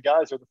those kinds of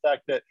guys are the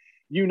fact that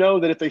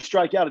that if they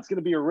strike out, it's going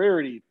to be a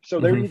rarity. So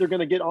they're either going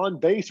to get on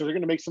base or they're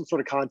going to make some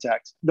sort of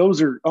contact. Those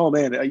are – oh,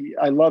 man,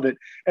 I love it.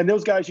 And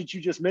those guys that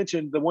you just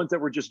mentioned, the ones that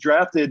were just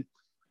drafted,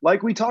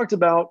 like we talked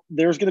about,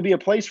 there's going to be a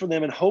place for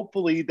them, and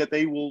hopefully that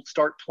they will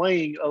start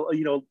playing,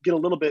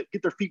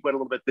 get their feet wet a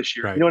little bit this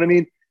year. Right. You know what I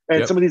mean?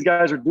 And some of these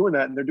guys are doing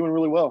that, and they're doing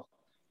really well.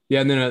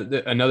 Yeah, and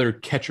then another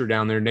catcher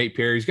down there, Nate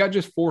Perry. He's got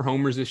just 4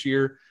 homers this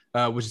year.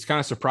 Which is kind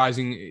of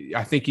surprising.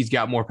 I think he's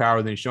got more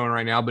power than he's showing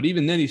right now, but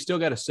even then he's still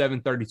got a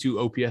 732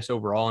 OPS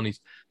overall, and he's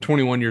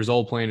 21 years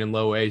old playing in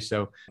low A.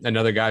 So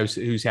another guy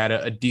who's had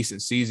a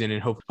decent season,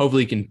 and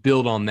hopefully he can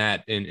build on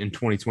that in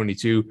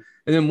 2022.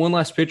 And then one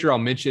last pitcher I'll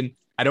mention,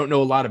 I don't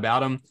know a lot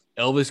about him,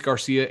 Elvis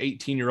Garcia,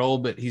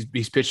 18-year-old, but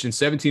he's pitched in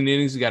 17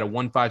 innings. He's got a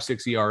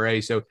 1.56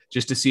 ERA. So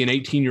just to see an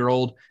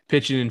 18-year-old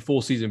pitching in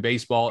full season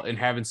baseball and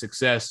having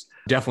success,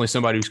 definitely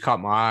somebody who's caught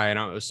my eye,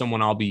 and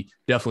someone I'll be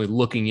definitely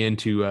looking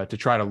into to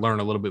try to learn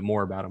a little bit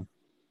more about him.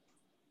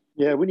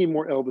 Yeah, we need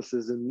more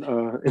Elvises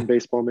in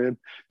baseball, man.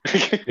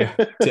 Yeah,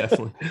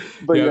 definitely.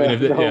 But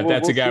if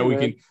that's a guy we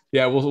can.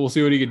 Yeah, we'll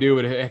see what he can do.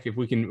 But heck, if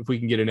we can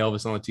get an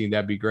Elvis on the team,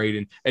 that'd be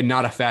great, and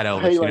not a fat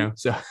Elvis,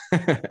 So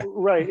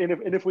right,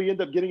 and if we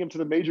end up getting him to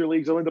the major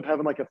leagues, they'll end up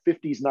having like a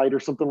 50s night or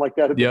something like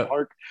that at the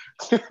park.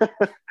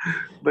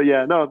 But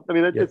yeah, no, I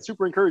mean it's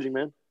super encouraging,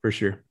 man. For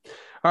sure.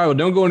 All right, well,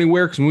 don't go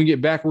anywhere, because when we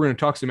get back, we're going to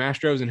talk some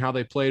Astros and how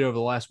they played over the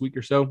last week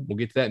or so. We'll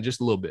get to that in just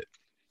a little bit.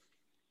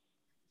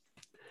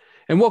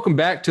 And welcome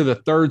back to the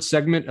third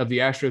segment of the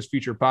Astros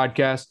Future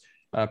podcast,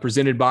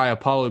 presented by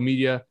Apollo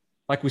Media.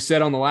 Like we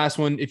said on the last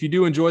one, if you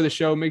do enjoy the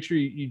show, make sure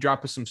you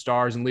drop us some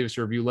stars and leave us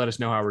a review. Let us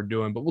know how we're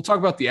doing. But we'll talk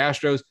about the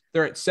Astros.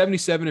 They're at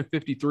 77 and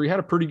 53. Had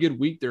a pretty good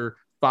week. They're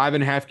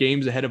 5.5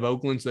 games ahead of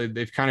Oakland, so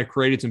they've kind of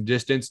created some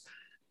distance.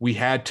 We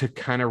had to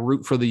kind of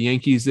root for the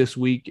Yankees this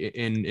week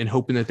in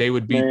hoping that they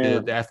would beat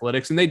the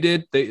Athletics, and they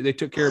did. They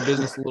took care of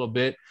business a little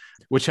bit,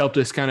 which helped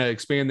us kind of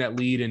expand that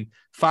lead. And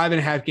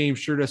 5.5 games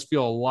sure does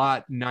feel a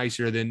lot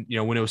nicer than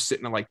when it was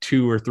sitting at like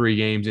 2 or 3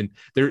 games. And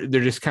there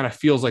just kind of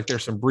feels like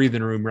there's some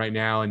breathing room right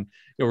now, and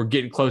we're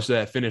getting close to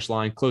that finish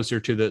line, closer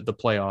to the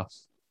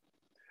playoffs.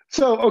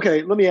 So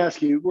okay, let me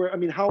ask you.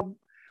 How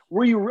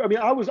were you? I mean,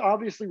 I was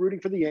obviously rooting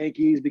for the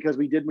Yankees because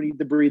we did need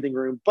the breathing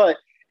room, but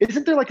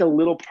isn't there like a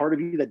little part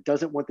of you that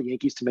doesn't want the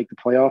Yankees to make the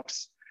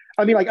playoffs?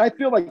 I mean, like, I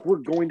feel like we're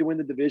going to win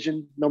the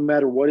division no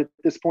matter what at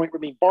this point. I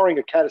mean, barring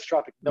a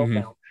catastrophic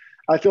meltdown,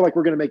 I feel like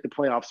we're going to make the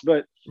playoffs.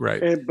 But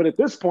but at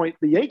this point,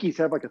 the Yankees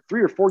have like a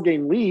 3 or 4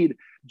 game lead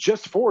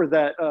just for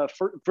that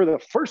for the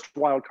first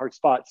wild card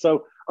spot.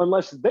 So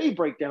unless they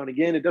break down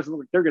again, it doesn't look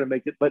like they're going to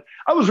make it. But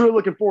I was really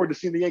looking forward to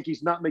seeing the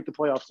Yankees not make the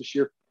playoffs this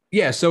year.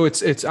 Yeah, so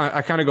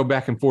I kind of go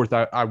back and forth.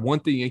 I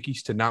want the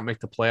Yankees to not make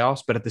the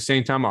playoffs, but at the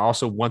same time, I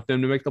also want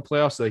them to make the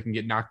playoffs so they can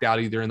get knocked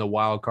out either in the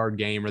wild card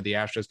game or the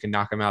Astros can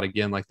knock them out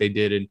again like they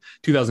did in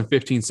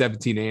 2015,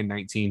 17, and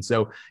 19.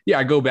 So, yeah,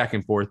 I go back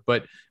and forth.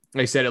 But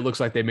like I said, it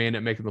looks like they may end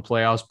up making the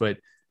playoffs, but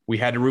we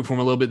had to root for them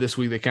a little bit this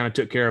week. They kind of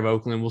took care of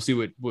Oakland. We'll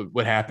see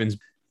what happens.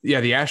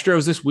 Yeah, the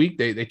Astros this week,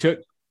 they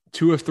took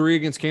 2 of 3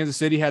 against Kansas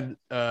City, had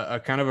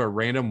a kind of a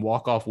random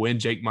walk-off win.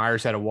 Jake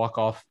Myers had a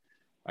walk-off.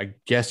 I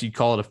guess you'd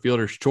call it a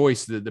fielder's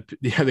choice.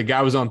 The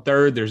guy was on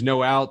third. There's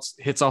no outs,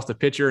 hits off the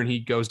pitcher, and he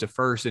goes to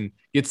first and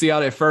gets the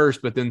out at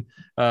first. But then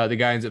the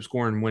guy ends up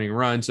scoring a winning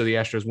run. So the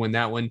Astros win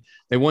that one.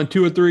 They won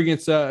 2 of 3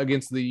 against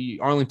the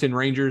Arlington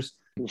Rangers.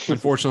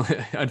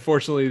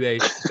 Unfortunately,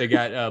 they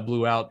got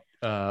blew out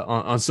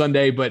on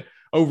Sunday. But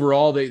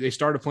overall, they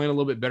started playing a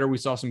little bit better. We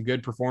saw some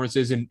good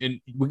performances, and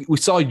we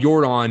saw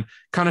Yordan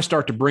kind of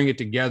start to bring it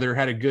together.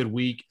 Had a good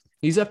week.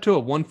 He's up to a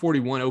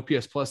 141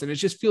 OPS plus, and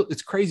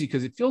it's crazy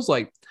because it feels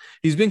like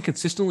he's been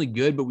consistently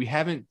good, but we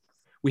haven't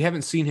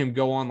seen him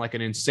go on like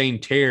an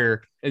insane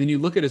tear. And then you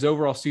look at his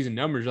overall season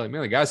numbers, you're like,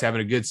 man, the guy's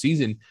having a good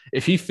season.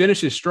 If he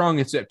finishes strong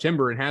in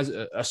September and has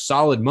a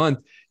solid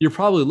month, you're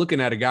probably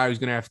looking at a guy who's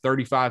going to have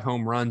 35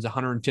 home runs,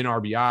 110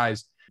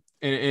 RBIs.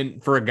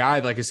 And for a guy,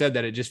 like I said,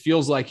 that it just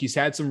feels like he's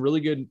had some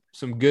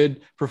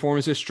good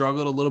performances,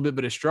 struggled a little bit,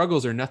 but his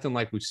struggles are nothing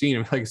like we've seen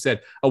him. Like I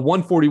said, a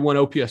 141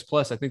 OPS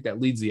plus, I think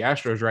that leads the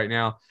Astros right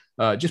now,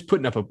 just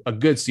putting up a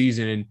good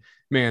season. And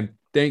man,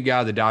 thank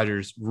God the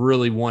Dodgers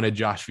really wanted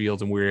Josh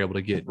Fields and we were able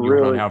to get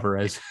Yordan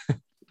Alvarez.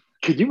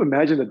 Could you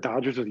imagine the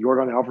Dodgers with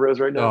Yordan Alvarez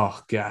right now?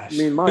 Oh gosh. I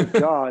mean, my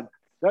God.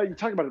 You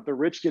talk about it, the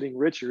rich getting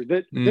richer.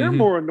 They're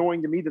more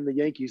annoying to me than the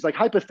Yankees. Like,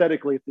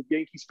 hypothetically, if the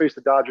Yankees face the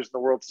Dodgers in the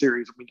World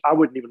Series, I mean, I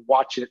wouldn't even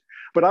watch it,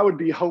 but I would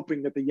be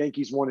hoping that the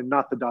Yankees won and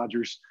not the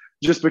Dodgers,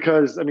 just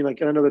because, I mean,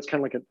 like, and I know that's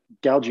kind of like a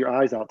gouge your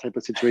eyes out type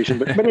of situation,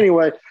 but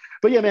anyway,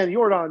 but yeah, man,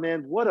 Yordan,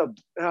 man,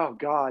 oh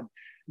God,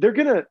 they're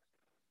going to,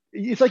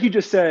 it's like you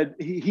just said,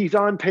 he's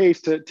on pace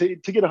to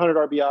get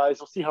 100 RBIs.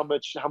 We'll see how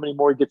many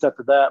more he gets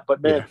after that.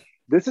 But man,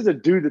 This is a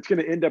dude that's going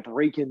to end up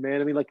raking,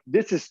 man. I mean, like,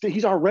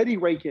 he's already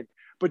raking.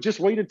 But just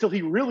wait until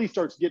he really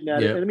starts getting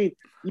at it. And I mean,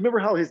 you remember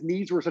how his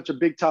knees were such a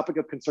big topic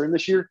of concern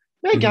this year?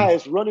 That guy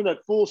is running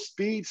at full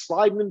speed,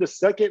 sliding into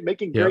second,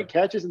 making great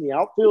catches in the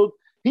outfield.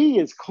 He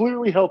is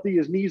clearly healthy.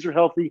 His knees are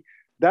healthy.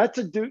 That's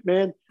a dude,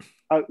 man.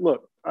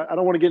 Look, I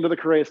don't want to get into the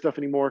Correa stuff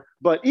anymore,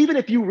 but even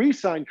if you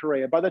re-sign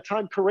Correa, by the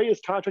time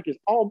Correa's contract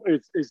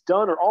is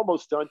done or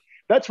almost done,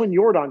 that's when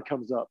Yordan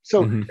comes up.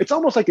 So it's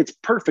almost like it's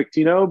perfect,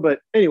 But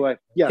anyway,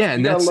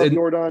 and that's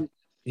Yordan.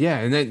 Yeah,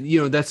 and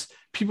then that's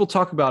people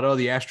talk about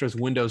the Astros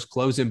windows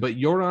closing, but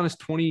Yordan is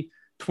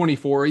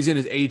 24. He's in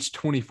his age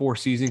 24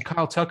 season.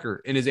 Kyle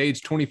Tucker in his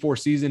age 24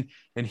 season,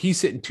 and he's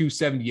hitting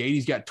 278.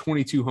 He's got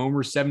 22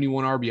 homers,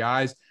 71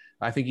 RBIs.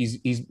 I think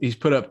he's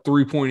put up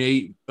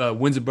 3.8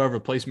 wins above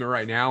replacement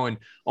right now, and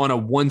on a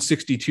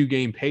 162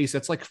 game pace,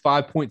 that's like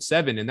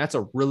 5.7, and that's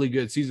a really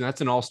good season. That's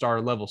an all-star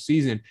level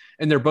season,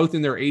 and they're both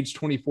in their age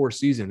 24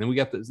 season. And we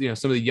got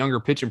some of the younger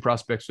pitching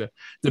prospects.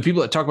 The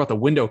people that talk about the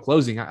window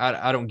closing,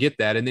 I don't get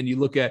that. And then you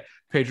look at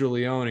Pedro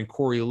Leon and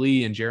Corey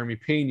Lee and Jeremy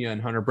Pena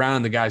and Hunter Brown,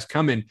 and the guys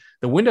coming.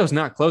 The window's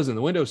not closing.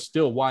 The window's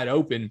still wide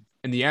open.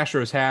 And the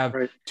Astros have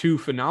 2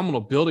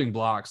 phenomenal building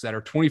blocks that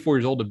are 24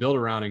 years old to build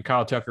around in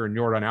Kyle Tucker and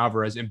Yordan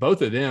Alvarez. And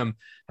both of them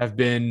have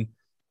been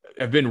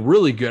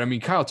really good. I mean,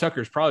 Kyle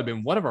Tucker has probably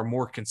been one of our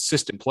more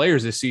consistent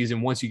players this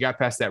season once you got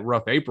past that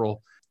rough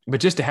April. But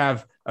just to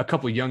have a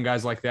couple of young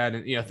guys like that,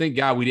 and thank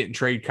God we didn't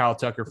trade Kyle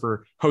Tucker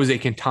for Jose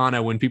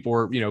Quintana when people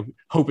were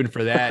hoping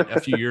for that a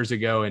few years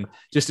ago, and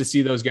just to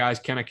see those guys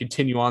kind of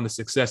continue on the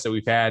success that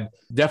we've had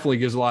definitely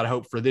gives a lot of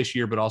hope for this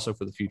year, but also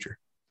for the future.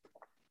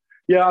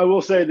 Yeah, I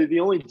will say that the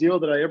only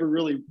deal that I ever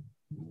really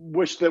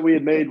wished that we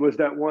had made was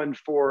that one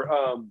for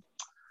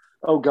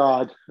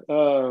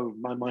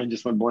my mind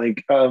just went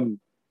blank. He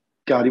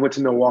went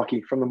to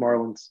Milwaukee from the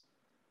Marlins.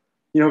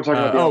 You know what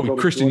I'm talking about?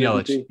 Christian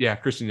Yelich. Yeah,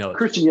 Christian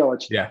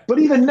Yelich. Yeah. But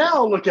even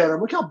now, look at him.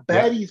 Look how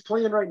bad he's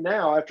playing right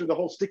now after the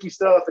whole sticky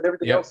stuff and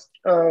everything else.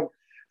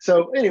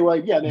 So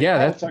anyway,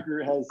 Kyle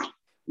Tucker has –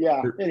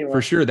 anyway.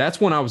 For sure.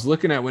 That's one I was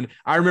looking at when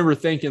I remember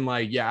thinking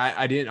I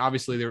didn't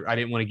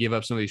want to give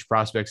up some of these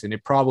prospects, and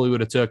it probably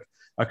would have took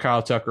a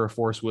Kyle Tucker, a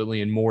Forrest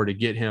Whitley, and more to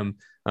get him.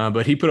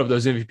 But he put up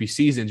those MVP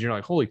seasons. You're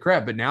like, holy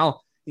crap. But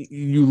now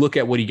you look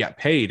at what he got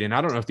paid, and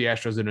I don't know if the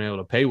Astros have been able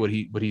to pay what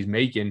he's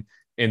making.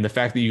 And the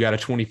fact that you got a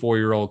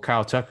 24-year-old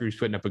Kyle Tucker who's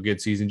putting up a good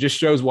season just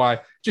shows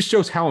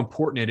how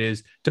important it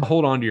is to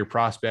hold on to your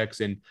prospects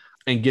and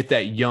get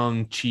that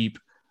young, cheap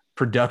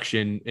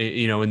production,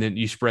 and then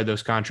you spread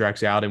those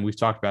contracts out. And we've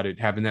talked about it,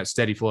 having that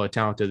steady flow of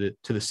talent to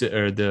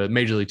the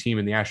major league team,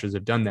 and the Astros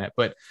have done that.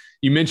 But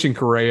you mentioned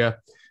Correa.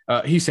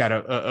 He's had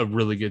a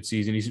really good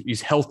season.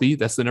 He's healthy.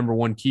 That's the number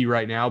one key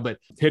right now, but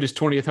hit his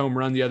 20th home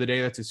run the other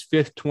day. That's his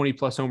 5th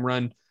 20+ home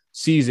run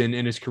season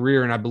in his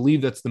career. And I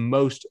believe that's the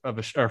most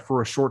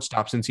for a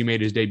shortstop since he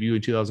made his debut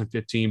in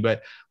 2015,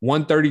 but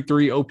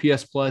 133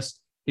 OPS plus.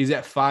 He's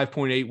at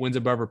 5.8 wins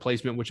above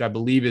replacement, which I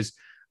believe is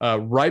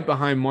right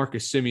behind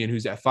Marcus Semien,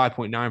 who's at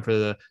 5.9 for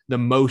the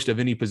most of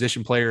any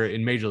position player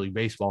in Major League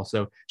Baseball.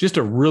 So just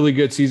a really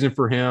good season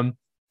for him,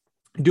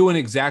 doing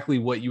exactly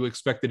what you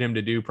expected him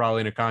to do,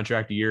 probably in a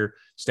contract year,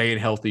 staying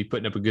healthy,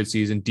 putting up a good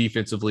season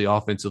defensively,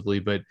 offensively.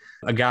 But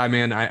a guy,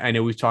 man, I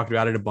know we've talked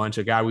about it a bunch,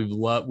 a guy we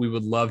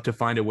would love to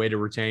find a way to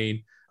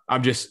retain.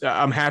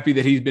 I'm happy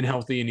that he's been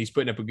healthy and he's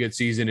putting up a good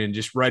season and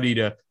just ready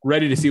to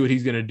see what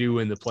he's going to do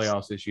in the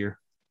playoffs this year.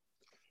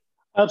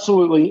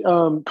 Absolutely.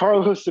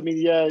 Carlos, I mean,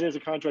 yeah, it is a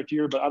contract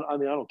year, but I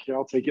don't care.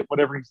 I'll take it.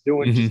 Whatever he's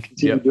doing, just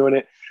continue doing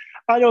it.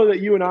 I know that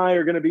you and I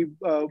are going to be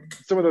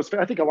some of those.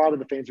 I think a lot of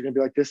the fans are going to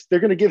be like this. They're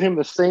going to give him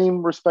the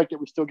same respect that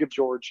we still give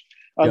George.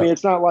 I mean,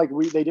 it's not like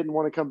they didn't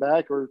want to come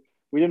back or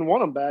we didn't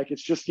want him back.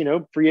 It's just,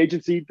 free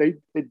agency.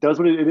 It does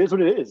what it is.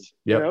 What it is.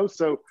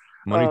 So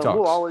money talks.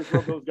 We'll always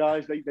love those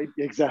guys. They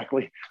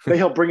exactly. They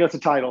help bring us a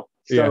title.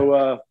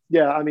 So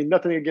I mean,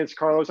 nothing against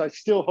Carlos. I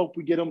still hope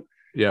we get him.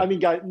 Yeah. I mean,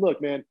 guys,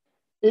 look, man.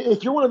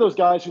 If you're one of those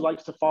guys who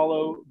likes to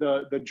follow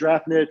the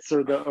draft nits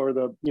or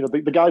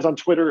the guys on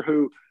Twitter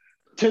who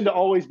tend to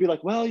always be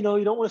like, well, you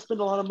don't want to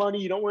spend a lot of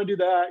money. You don't want to do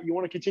that. You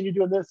want to continue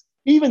doing this.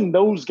 Even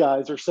those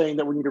guys are saying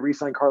that we need to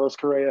re-sign Carlos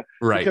Correa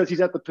because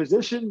he's at the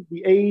position,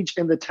 the age,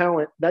 and the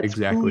talent. That's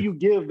who you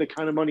give the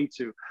kind of money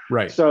to.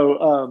 Right.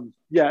 So,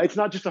 it's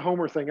not just a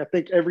homer thing. I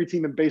think every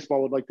team in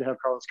baseball would like to have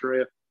Carlos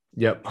Correa.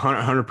 Yep,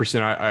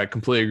 100%. I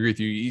completely agree with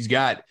you. He's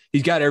got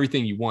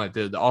everything you want.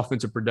 The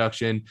offensive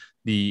production,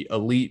 the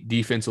elite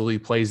defense.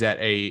 Elite plays at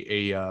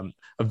a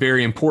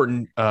very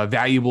important,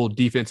 valuable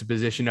defensive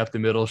position up the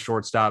middle,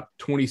 shortstop.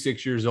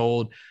 26 years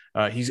old.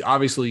 He's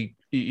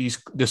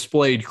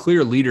displayed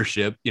clear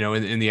leadership,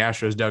 in the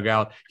Astros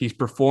dugout. He's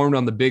performed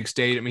on the big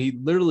stage. I mean, he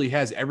literally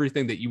has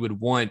everything that you would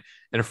want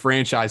in a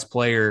franchise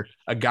player,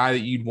 a guy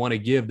that you'd want to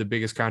give the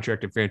biggest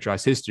contract in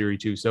franchise history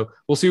to. So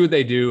we'll see what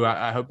they do.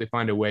 I hope they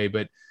find a way,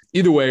 but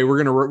either way, we're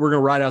gonna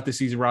ride out the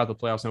season, ride out the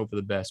playoffs, and hope for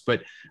the best.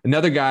 But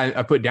another guy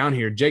I put down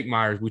here, Jake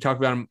Meyers. We talked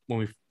about him when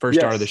we first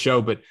started the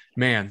show, but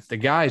man, the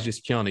guy is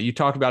just killing it. You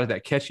talked about it,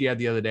 that catch he had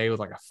the other day with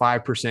like a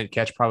 5%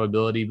 catch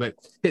probability, but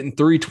hitting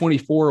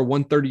 324 or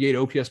 138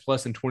 OPS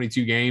plus in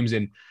 22 games.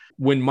 And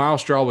when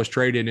Miles Straw was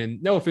traded,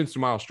 and no offense to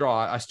Miles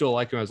Straw, I still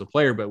like him as a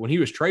player, but when he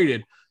was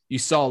traded, you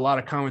saw a lot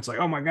of comments like,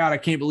 oh my God, I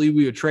can't believe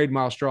we would trade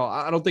Miles Straw.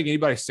 I don't think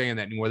anybody's saying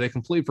that anymore. They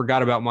completely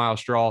forgot about Miles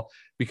Straw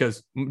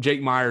because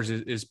Jake Meyers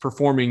is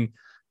performing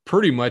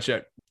pretty much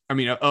at,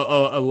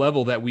 a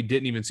level that we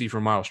didn't even see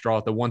from Miles Straw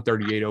at the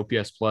 138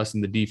 OPS plus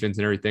and the defense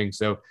and everything.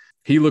 So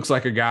he looks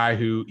like a guy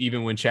who,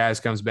 even when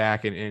Chaz comes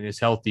back and is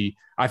healthy,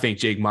 I think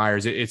Jake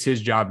Meyers, it's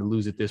his job to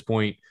lose at this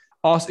point.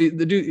 Awesome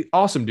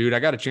dude. I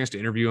got a chance to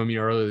interview him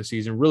earlier this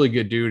season. Really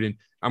good dude. And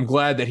I'm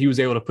glad that he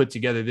was able to put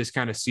together this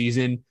kind of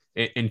season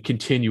and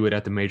continue it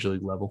at the major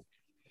league level.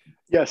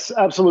 Yes,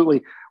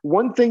 absolutely.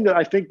 One thing that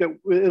I think that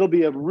it'll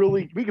be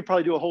we could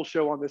probably do a whole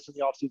show on this in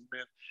the offseason,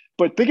 man.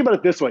 But think about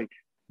it this way.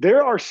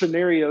 There are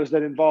scenarios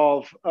that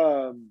involve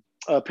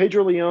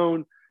Pedro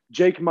Leon,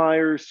 Jake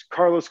Meyers,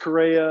 Carlos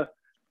Correa,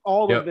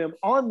 all of them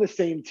on the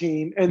same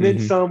team, and then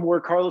some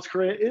where Carlos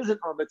Correa isn't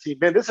on the team.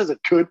 Man, this is a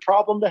good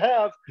problem to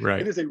have.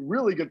 Right. It is a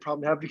really good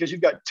problem to have because you've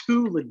got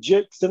two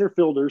legit center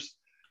fielders.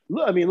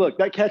 I mean, look,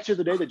 that catch of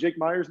the day that Jake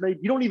Meyers made,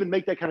 you don't even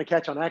make that kind of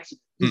catch on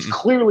accident. He's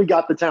clearly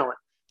got the talent.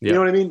 You know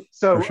what I mean?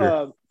 So,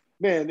 sure.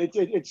 Man,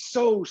 it's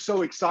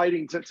so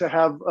exciting to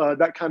have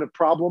that kind of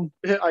problem.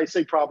 I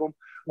say problem,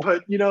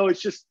 but,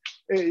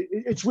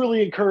 it's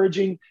really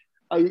encouraging.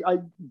 I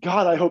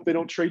hope they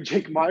don't trade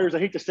Jake Meyers. I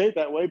hate to say it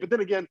that way, but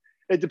then again,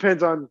 it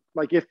depends on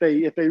like if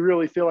they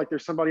really feel like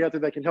there's somebody out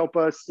there that can help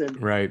us and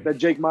that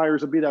Jake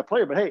Meyers will be that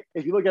player. But hey,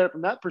 if you look at it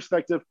from that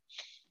perspective,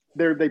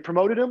 they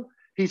promoted him.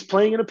 He's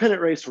playing in a pennant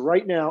race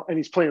right now, and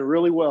he's playing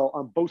really well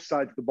on both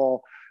sides of the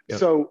ball. Yep.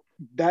 So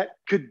that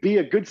could be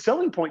a good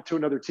selling point to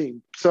another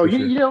team. So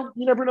you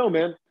never know,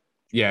 man.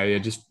 Yeah,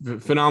 just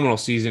phenomenal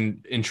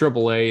season in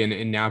AAA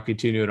and now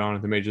continue it on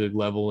at the major league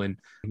level. And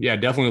yeah,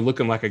 definitely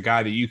looking like a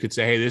guy that you could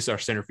say, hey, this is our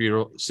center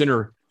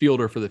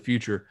fielder for the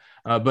future.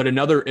 But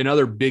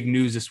another big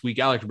news this week,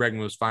 Alex Bregman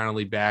was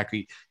finally back.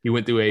 He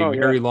went through a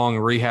very long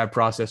rehab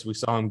process. We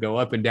saw him go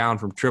up and down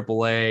from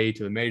AAA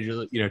to the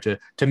major,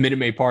 to Minute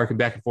Maid Park and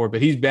back and forth.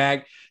 But he's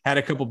back, had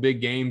a couple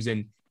big games,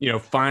 and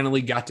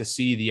finally got to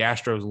see the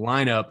Astros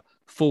lineup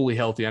fully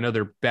healthy. I know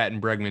they're batting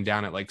Bregman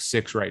down at like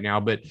 6 right now,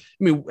 but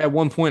at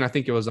one point I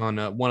think it was on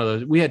one of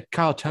those. We had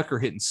Kyle Tucker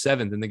hitting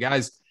 7th, and the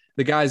guy's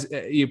the guy's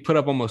you put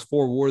up almost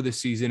 4 WAR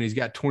this season. He's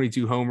got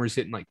 22 homers,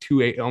 hitting like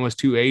almost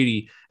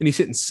 280, and he's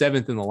hitting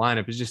 7th in the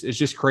lineup. It's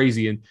just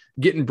crazy. And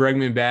getting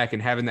Bregman back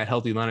and having that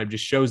healthy lineup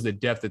just shows the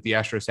depth that the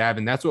Astros have.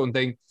 And that's one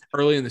thing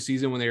early in the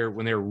season when they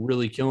were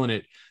really killing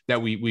it that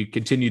we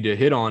continued to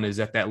hit on, is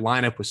that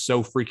lineup was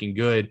so freaking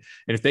good.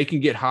 And if they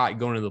can get hot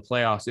going into the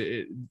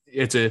playoffs,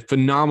 it's a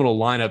phenomenal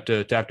lineup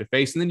to have to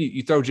face. And then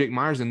you throw Jake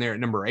Myers in there at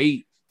number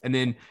 8. And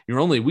then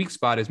your only weak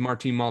spot is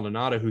Martin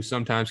Maldonado, who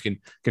sometimes can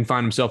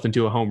find himself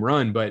into a home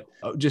run, but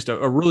just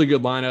a really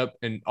good lineup,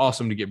 and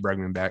awesome to get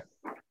Bregman back.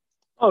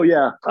 Oh,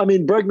 yeah. I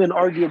mean, Bregman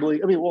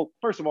arguably, well,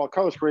 first of all,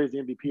 Carlos Correa is the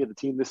MVP of the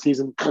team this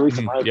season, at least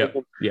in my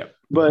opinion. Yeah.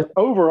 But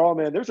overall,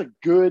 man, there's a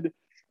good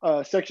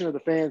section of the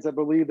fans that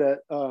believe that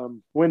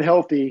when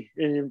healthy,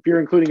 and if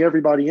you're including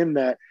everybody in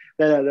that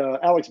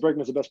Alex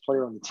Bregman is the best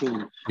player on the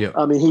team. Yeah.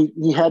 I mean,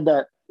 he had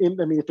that.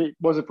 If it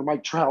wasn't for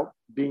Mike Trout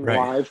being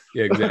live,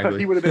 yeah, exactly.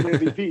 he would have been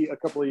MVP a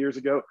couple of years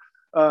ago.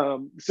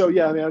 So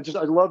yeah, I mean,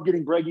 I love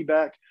getting Breggy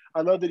back.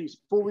 I love that he's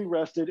fully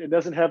rested and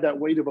doesn't have that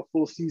weight of a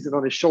full season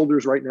on his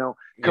shoulders right now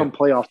come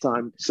playoff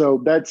time.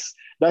 So that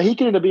he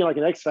can end up being like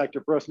an X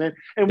factor for us, man.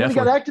 And when he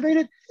got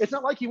activated, it's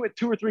not like he went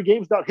 2 or 3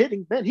 games without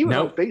hitting. Man, he was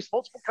on base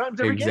multiple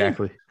times every game.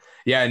 Exactly.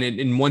 Yeah,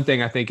 and one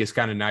thing I think is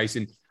kind of nice,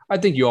 and I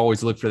think you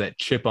always look for that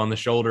chip on the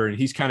shoulder, and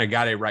he's kind of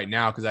got it right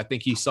now, because I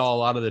think he saw a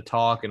lot of the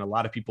talk and a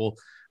lot of people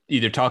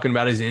either talking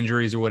about his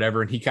injuries or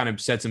whatever. And he kind of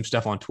said some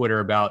stuff on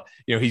Twitter about,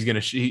 he's going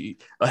to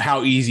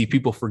how easy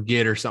people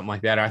forget or something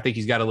like that. I think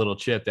he's got a little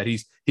chip that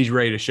he's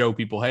ready to show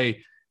people,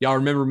 hey, y'all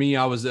remember me?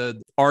 I was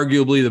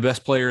arguably the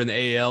best player in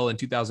the AL in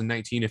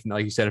 2019. If,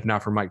 like you said, if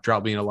not for Mike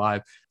Trout being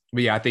alive.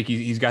 But yeah, I think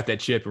he's got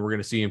that chip, and we're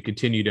going to see him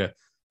continue to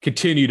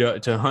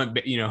hunt,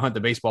 hunt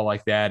the baseball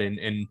like that.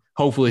 And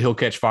hopefully he'll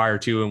catch fire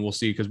too. And we'll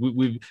see, because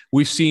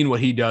we've seen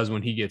what he does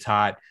when he gets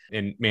hot,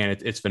 and man,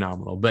 it's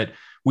phenomenal. But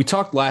we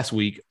talked last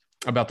week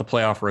about the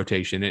playoff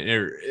rotation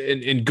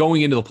and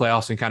going into the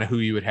playoffs and kind of who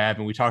you would have.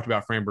 And we talked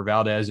about Framber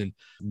Valdez, and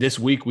this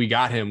week we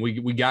got him.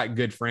 We got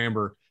good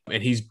Framber,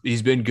 and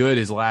he's been good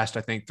his last,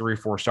 I think, 3 or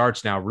 4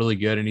 starts now, really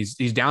good. And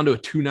he's down to a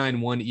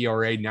 2.91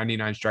 ERA,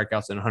 99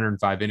 strikeouts in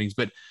 105 innings.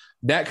 But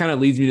that kind of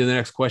leads me to the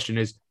next question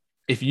is,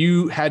 if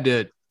you had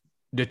to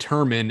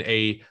determine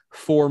a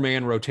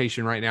 4-man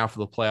rotation right now for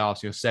the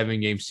playoffs,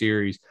 7-game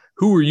series,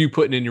 who are you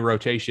putting in your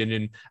rotation?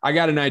 And I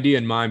got an idea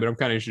in mind, but I'm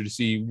kind of interested to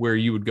see where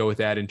you would go with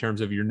that in terms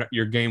of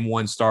your game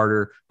 1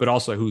 starter, but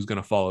also who's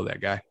going to follow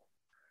that guy.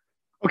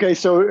 Okay.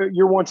 So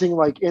you're wanting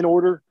like in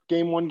order,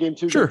 game 1, game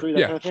 2, sure, game 3,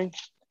 that kind of thing.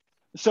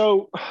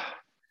 So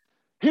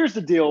here's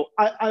the deal.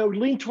 I would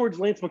lean towards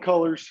Lance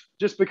McCullers,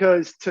 just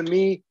because to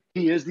me,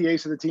 he is the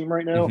ace of the team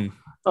right now.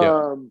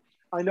 Mm-hmm.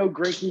 I know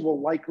Greinke will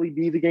likely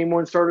be the game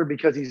 1 starter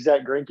because he's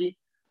Zach Greinke,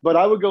 but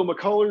I would go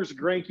McCullers,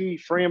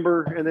 Greinke,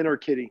 Framber, and then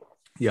Urquidy.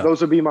 Yeah.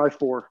 Those would be my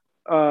 4.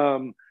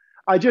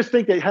 I just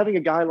think that having a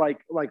guy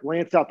like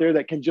Lance out there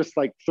that can just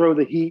like throw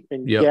the heat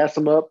and gas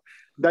them up,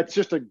 that's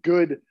just a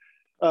good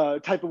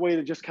type of way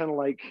to just kind of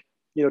like,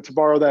 to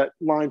borrow that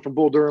line from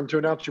Bull Durham, to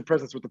announce your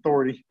presence with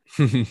authority.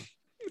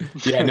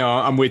 Yeah, no,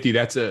 I'm with you.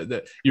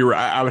 You're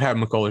right. I would have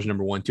McCullers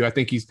number 1 too. I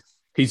think he's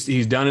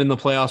done it in the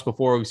playoffs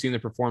before. We've seen the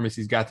performance.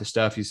 He's got the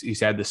stuff. He's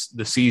had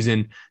the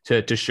season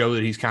to show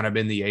that he's kind of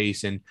been the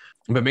ace.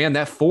 But man,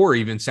 that 4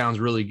 even sounds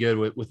really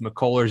good with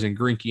McCullers and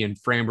Greinke and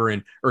Framber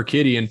and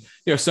Urquidy. And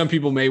some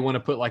people may want to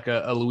put like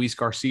a Luis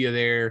Garcia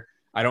there.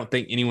 I don't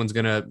think anyone's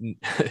going to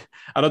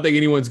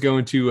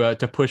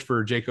push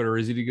for Jake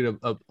Odorizzi to get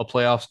a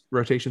playoff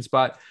rotation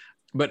spot.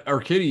 But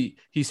Urquidy,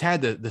 he's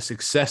had the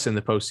success in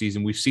the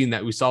postseason. We've seen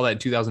that. We saw that in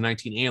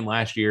 2019 and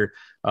last year.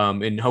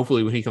 And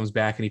hopefully when he comes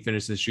back and he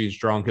finishes the season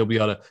strong, he'll be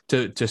able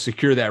to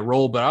secure that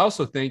role. But I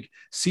also think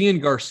seeing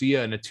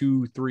Garcia in a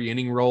 2-3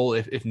 inning role,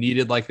 if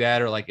needed like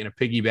that, or like in a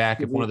piggyback,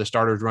 if one of the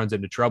starters runs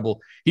into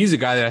trouble, he's a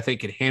guy that I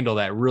think can handle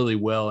that really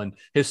well. And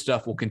his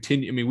stuff will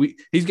continue. I mean,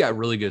 he's got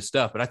really good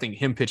stuff, but I think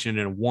him pitching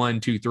in a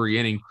 1-2-3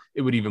 inning,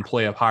 it would even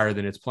play up higher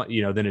than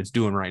it's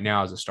doing right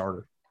now as a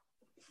starter.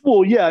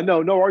 Well, yeah,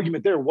 no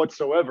argument there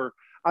whatsoever.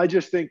 I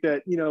just think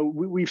that,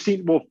 we've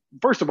seen, well,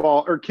 first of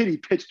all,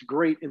 Urquidy pitched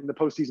great in the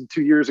postseason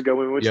 2 years ago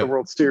when we went to the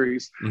World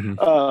Series.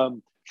 Mm-hmm.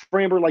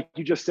 Framber, like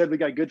you just said, we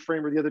got good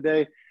Framber the other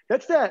day.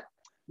 That's that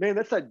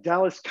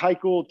Dallas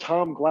Keuchel,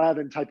 Tom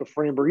Glavine type of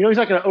Framber. He's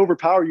not going to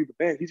overpower you,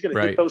 but man, he's going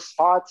to hit those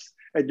spots,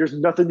 and there's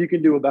nothing you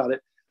can do about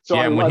it. So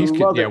I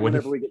love it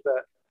whenever we get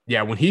that.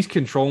 Yeah, when he's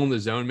controlling the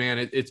zone,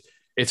 man,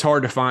 it's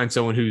hard to find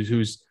someone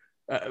who's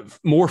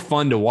more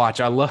fun to watch.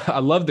 I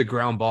love the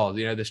ground balls,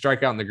 the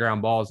strikeout and the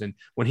ground balls. And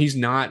when he's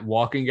not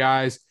walking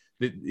guys,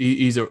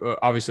 he's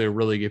obviously a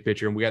really good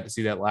pitcher, and we got to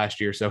see that last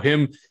year. So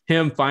him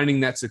finding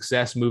that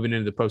success moving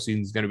into the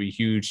postseason is going to be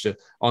huge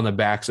on the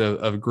backs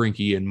of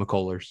Greinke and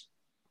McCullers.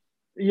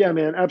 Yeah,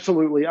 man,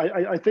 absolutely.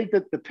 I think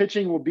that the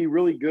pitching will be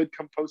really good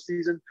come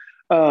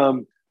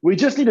postseason. We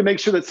just need to make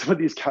sure that some of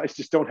these guys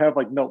just don't have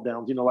like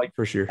meltdowns, like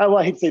for sure.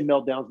 I hate to say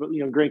meltdowns, but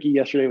Greinke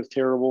yesterday was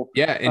terrible.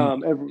 Yeah.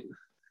 And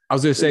I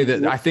was going to say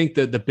that I think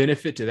that the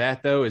benefit to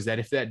that, though, is that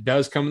if that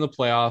does come in the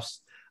playoffs,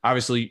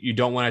 obviously you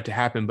don't want it to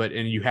happen, but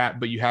you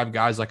have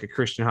guys like a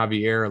Christian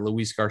Javier, a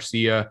Luis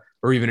Garcia,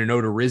 or even an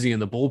Odorizzi in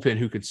the bullpen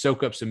who could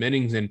soak up some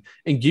innings and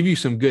give you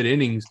some good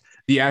innings.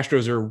 The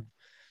Astros are,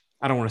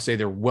 I don't want to say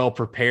they're well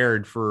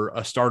prepared for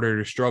a starter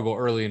to struggle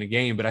early in a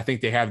game, but I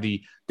think they have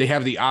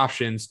the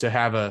options to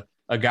have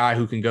a guy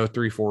who can go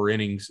 3-4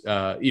 innings,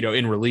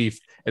 in relief,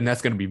 and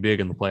that's going to be big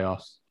in the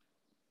playoffs.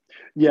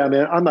 Yeah,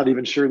 man, I'm not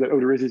even sure that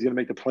Odorizzi is going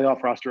to make the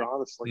playoff roster,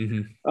 honestly.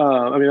 Mm-hmm.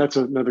 I mean, that's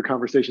another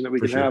conversation that we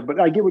can sure. have,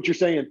 but I get what you're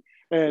saying.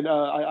 And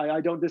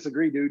I don't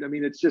disagree, dude. I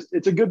mean,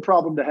 it's a good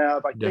problem to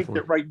have. I think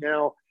that right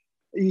now,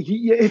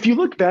 if you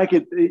look back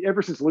at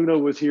ever since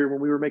Luno was here when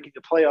we were making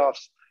the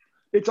playoffs,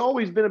 it's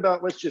always been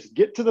about let's just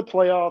get to the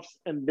playoffs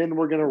and then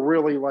we're going to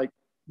really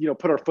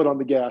put our foot on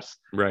the gas.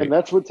 Right. And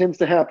that's what tends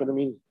to happen. I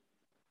mean,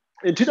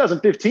 in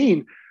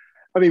 2015,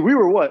 we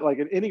were like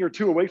an inning or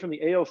two away from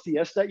the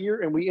ALCS that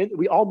year, and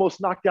we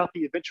almost knocked out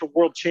the eventual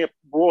world champ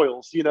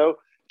Royals.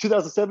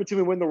 2017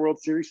 we win the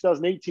World Series.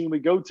 2018 we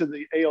go to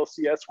the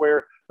ALCS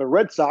where the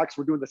Red Sox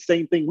were doing the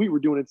same thing we were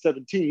doing in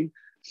 17.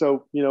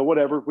 So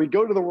whatever. We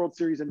go to the World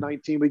Series in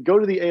 19. We go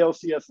to the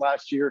ALCS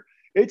last year.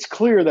 It's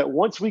clear that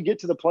once we get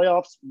to the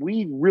playoffs,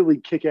 we really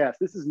kick ass.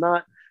 This is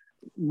not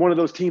one of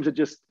those teams that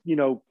just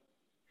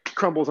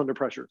crumbles under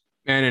pressure.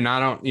 And I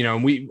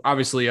don't, we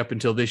obviously up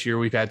until this year,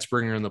 we've had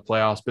Springer in the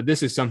playoffs, but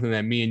this is something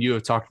that me and you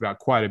have talked about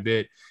quite a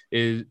bit,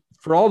 is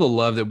for all the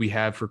love that we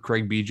have for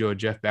Craig Biggio and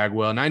Jeff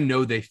Bagwell. And I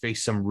know they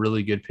faced some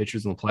really good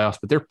pitchers in the playoffs,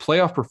 but their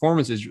playoff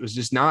performances was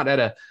just not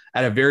at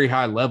a very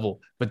high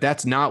level, but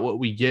that's not what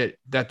we get.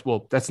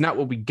 That's not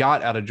what we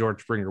got out of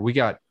George Springer. We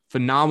got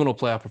phenomenal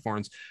playoff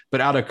performance,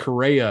 but out of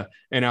Correa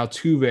and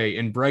Altuve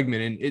and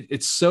Bregman. And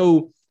it's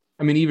so,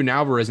 even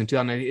Alvarez in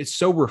 2019, it's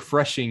so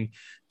refreshing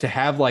to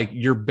have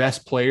your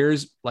best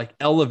players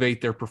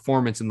elevate their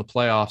performance in the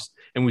playoffs.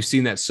 And we've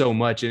seen that so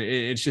much. And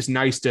it's just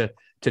nice to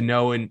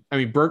know. And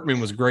Berkman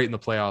was great in the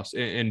playoffs,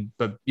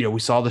 but we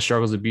saw the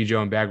struggles of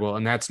Biggio and Bagwell,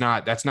 and that's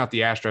not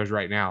the Astros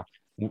right now.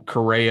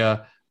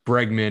 Correa,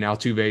 Bregman,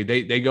 Altuve,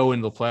 they go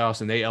into the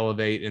playoffs and they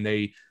elevate and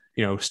they,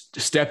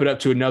 step it up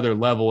to another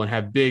level and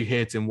have big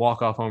hits and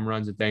walk-off home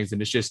runs and things.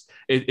 And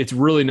it's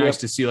really nice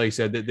to see, like you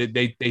said, that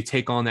they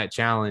take on that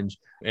challenge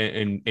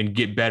and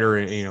get better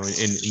and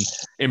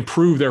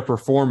improve their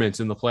performance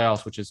in the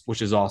playoffs,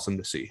 which is awesome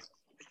to see.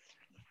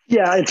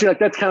 Yeah, and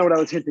that's kind of what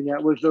I was hinting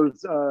at, was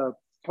those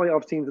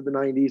playoff teams of the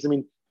 90s.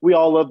 We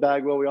all love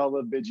Bagwell, we all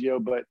love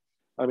Biggio, but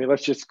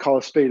let's just call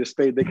a spade a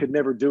spade. They could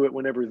never do it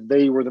whenever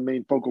they were the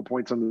main focal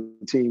points on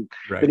the team.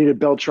 Right. They needed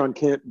Beltran,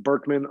 Kent,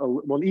 Berkman.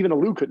 Well, even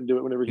Alou couldn't do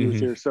it whenever he was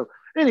here. So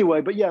anyway,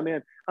 but yeah,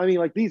 man,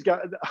 these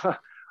guys,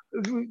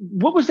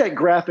 what was that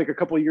graphic a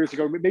couple of years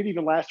ago, maybe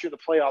even last year in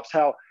the playoffs,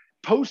 how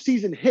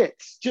postseason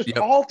hits, just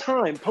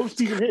all-time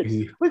postseason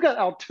hits. We've got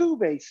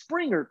Altuve,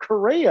 Springer,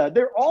 Correa.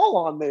 They're all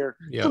on there.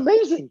 It's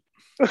amazing.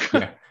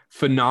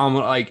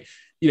 Phenomenal.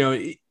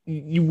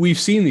 We've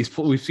seen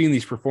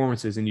these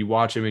performances, and you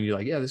watch them and you're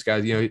like, yeah, this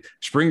guy's,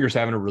 Springer's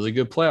having a really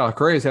good playoff.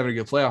 Correa's having a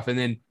good playoff. And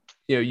then,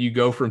 you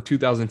go from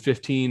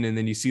 2015 and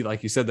then you see,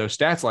 like you said, those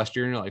stats last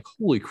year and you're like,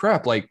 holy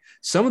crap.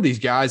 Some of these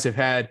guys have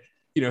had,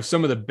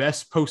 some of the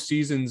best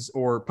postseasons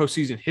or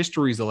postseason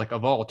histories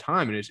of all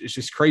time. And it's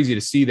just crazy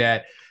to see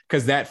that,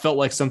 because that felt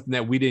like something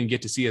that we didn't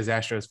get to see as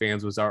Astros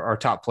fans, was our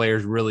top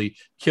players really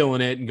killing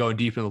it and going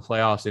deep in the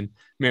playoffs. And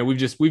man,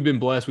 we've been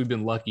blessed. We've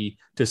been lucky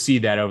to see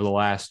that over the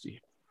last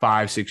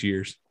 5-6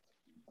 years.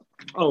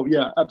 Oh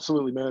yeah,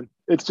 absolutely, man.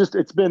 It's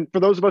been, for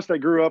those of us that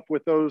grew up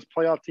with those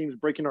playoff teams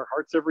breaking our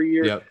hearts every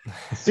year,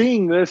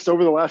 seeing this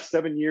over the last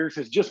 7 years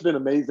has just been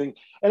amazing.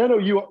 And I know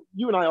you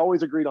and I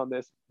always agreed on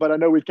this, but I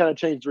know we've kind of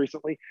changed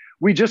recently.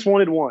 We just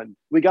wanted one.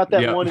 We got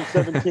that one in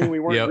 17.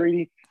 We weren't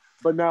greedy,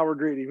 but now we're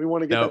greedy. We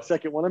want to get that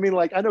second one.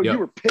 I know you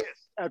were pissed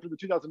after the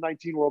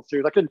 2019 World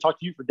Series. I couldn't talk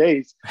to you for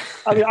days.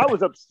 I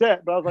was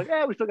upset, but I was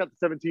like, we still got the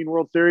 17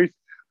 World Series.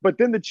 But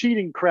then the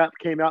cheating crap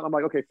came out. And I'm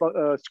like, okay,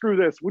 screw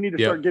this. We need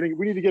to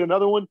we need to get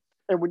another one.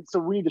 And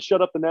we need to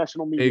shut up the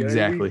national media.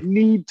 Exactly. And we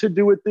need to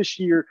do it this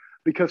year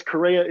because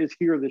Correa is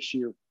here this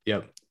year.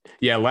 Yep.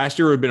 Yeah. Last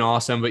year would have been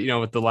awesome, but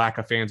with the lack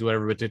of fans,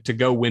 whatever, but to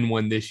go win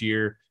one this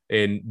year,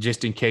 and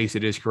just in case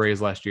it is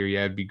Correa's last year,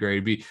 it'd be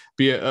great. It'd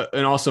be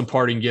an awesome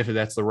parting gift if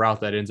that's the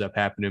route that ends up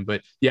happening.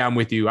 But yeah, I'm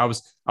with you. I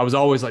was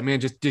always like, man,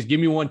 just give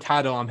me one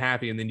title, I'm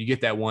happy. And then you get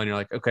that one, you're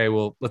like, okay,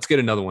 well, let's get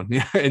another one.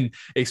 And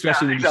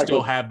especially when you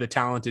still have the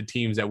talented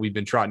teams that we've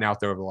been trotting out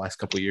there over the last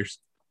couple of years.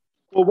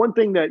 Well, one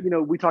thing that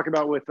we talk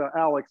about with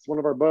Alex, one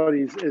of our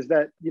buddies, is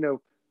that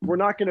we're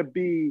not going to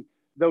be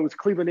those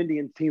Cleveland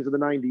Indians teams of the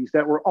 90s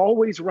that were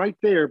always right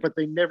there, but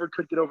they never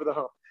could get over the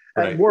hump.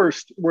 Right. At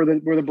worst, were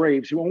the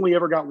Braves, who only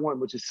ever got one,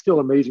 which is still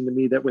amazing to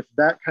me, that with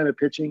that kind of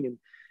pitching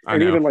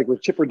and even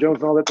with Chipper Jones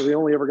and all that they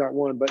only ever got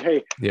one. But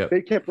hey,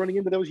 they kept running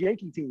into those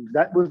Yankee teams.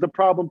 That was the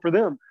problem for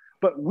them.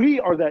 But we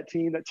are that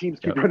team that teams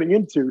keep running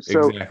into.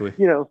 So,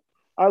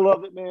 I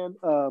love it, man.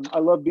 I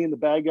love being the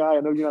bad guy. I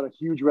know you're not a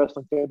huge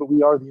wrestling fan, but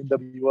we are the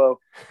NWO.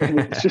 And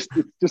it's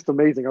just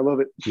amazing. I love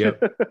it.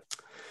 Yep.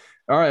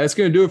 All right, that's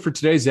going to do it for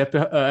today's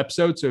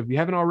episode. So if you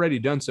haven't already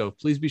done so,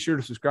 please be sure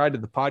to subscribe to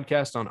the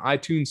podcast on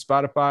iTunes,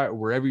 Spotify, or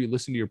wherever you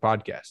listen to your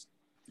podcast.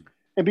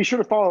 And be sure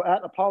to follow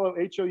at Apollo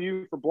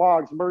HOU for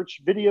blogs,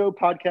 merch, video,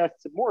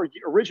 podcasts, and more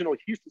original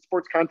Houston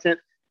sports content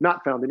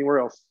not found anywhere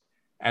else.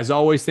 As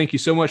always, thank you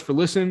so much for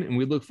listening, and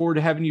we look forward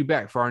to having you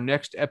back for our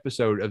next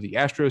episode of the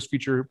Astros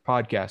Future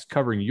podcast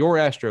covering your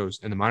Astros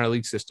and the minor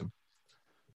league system.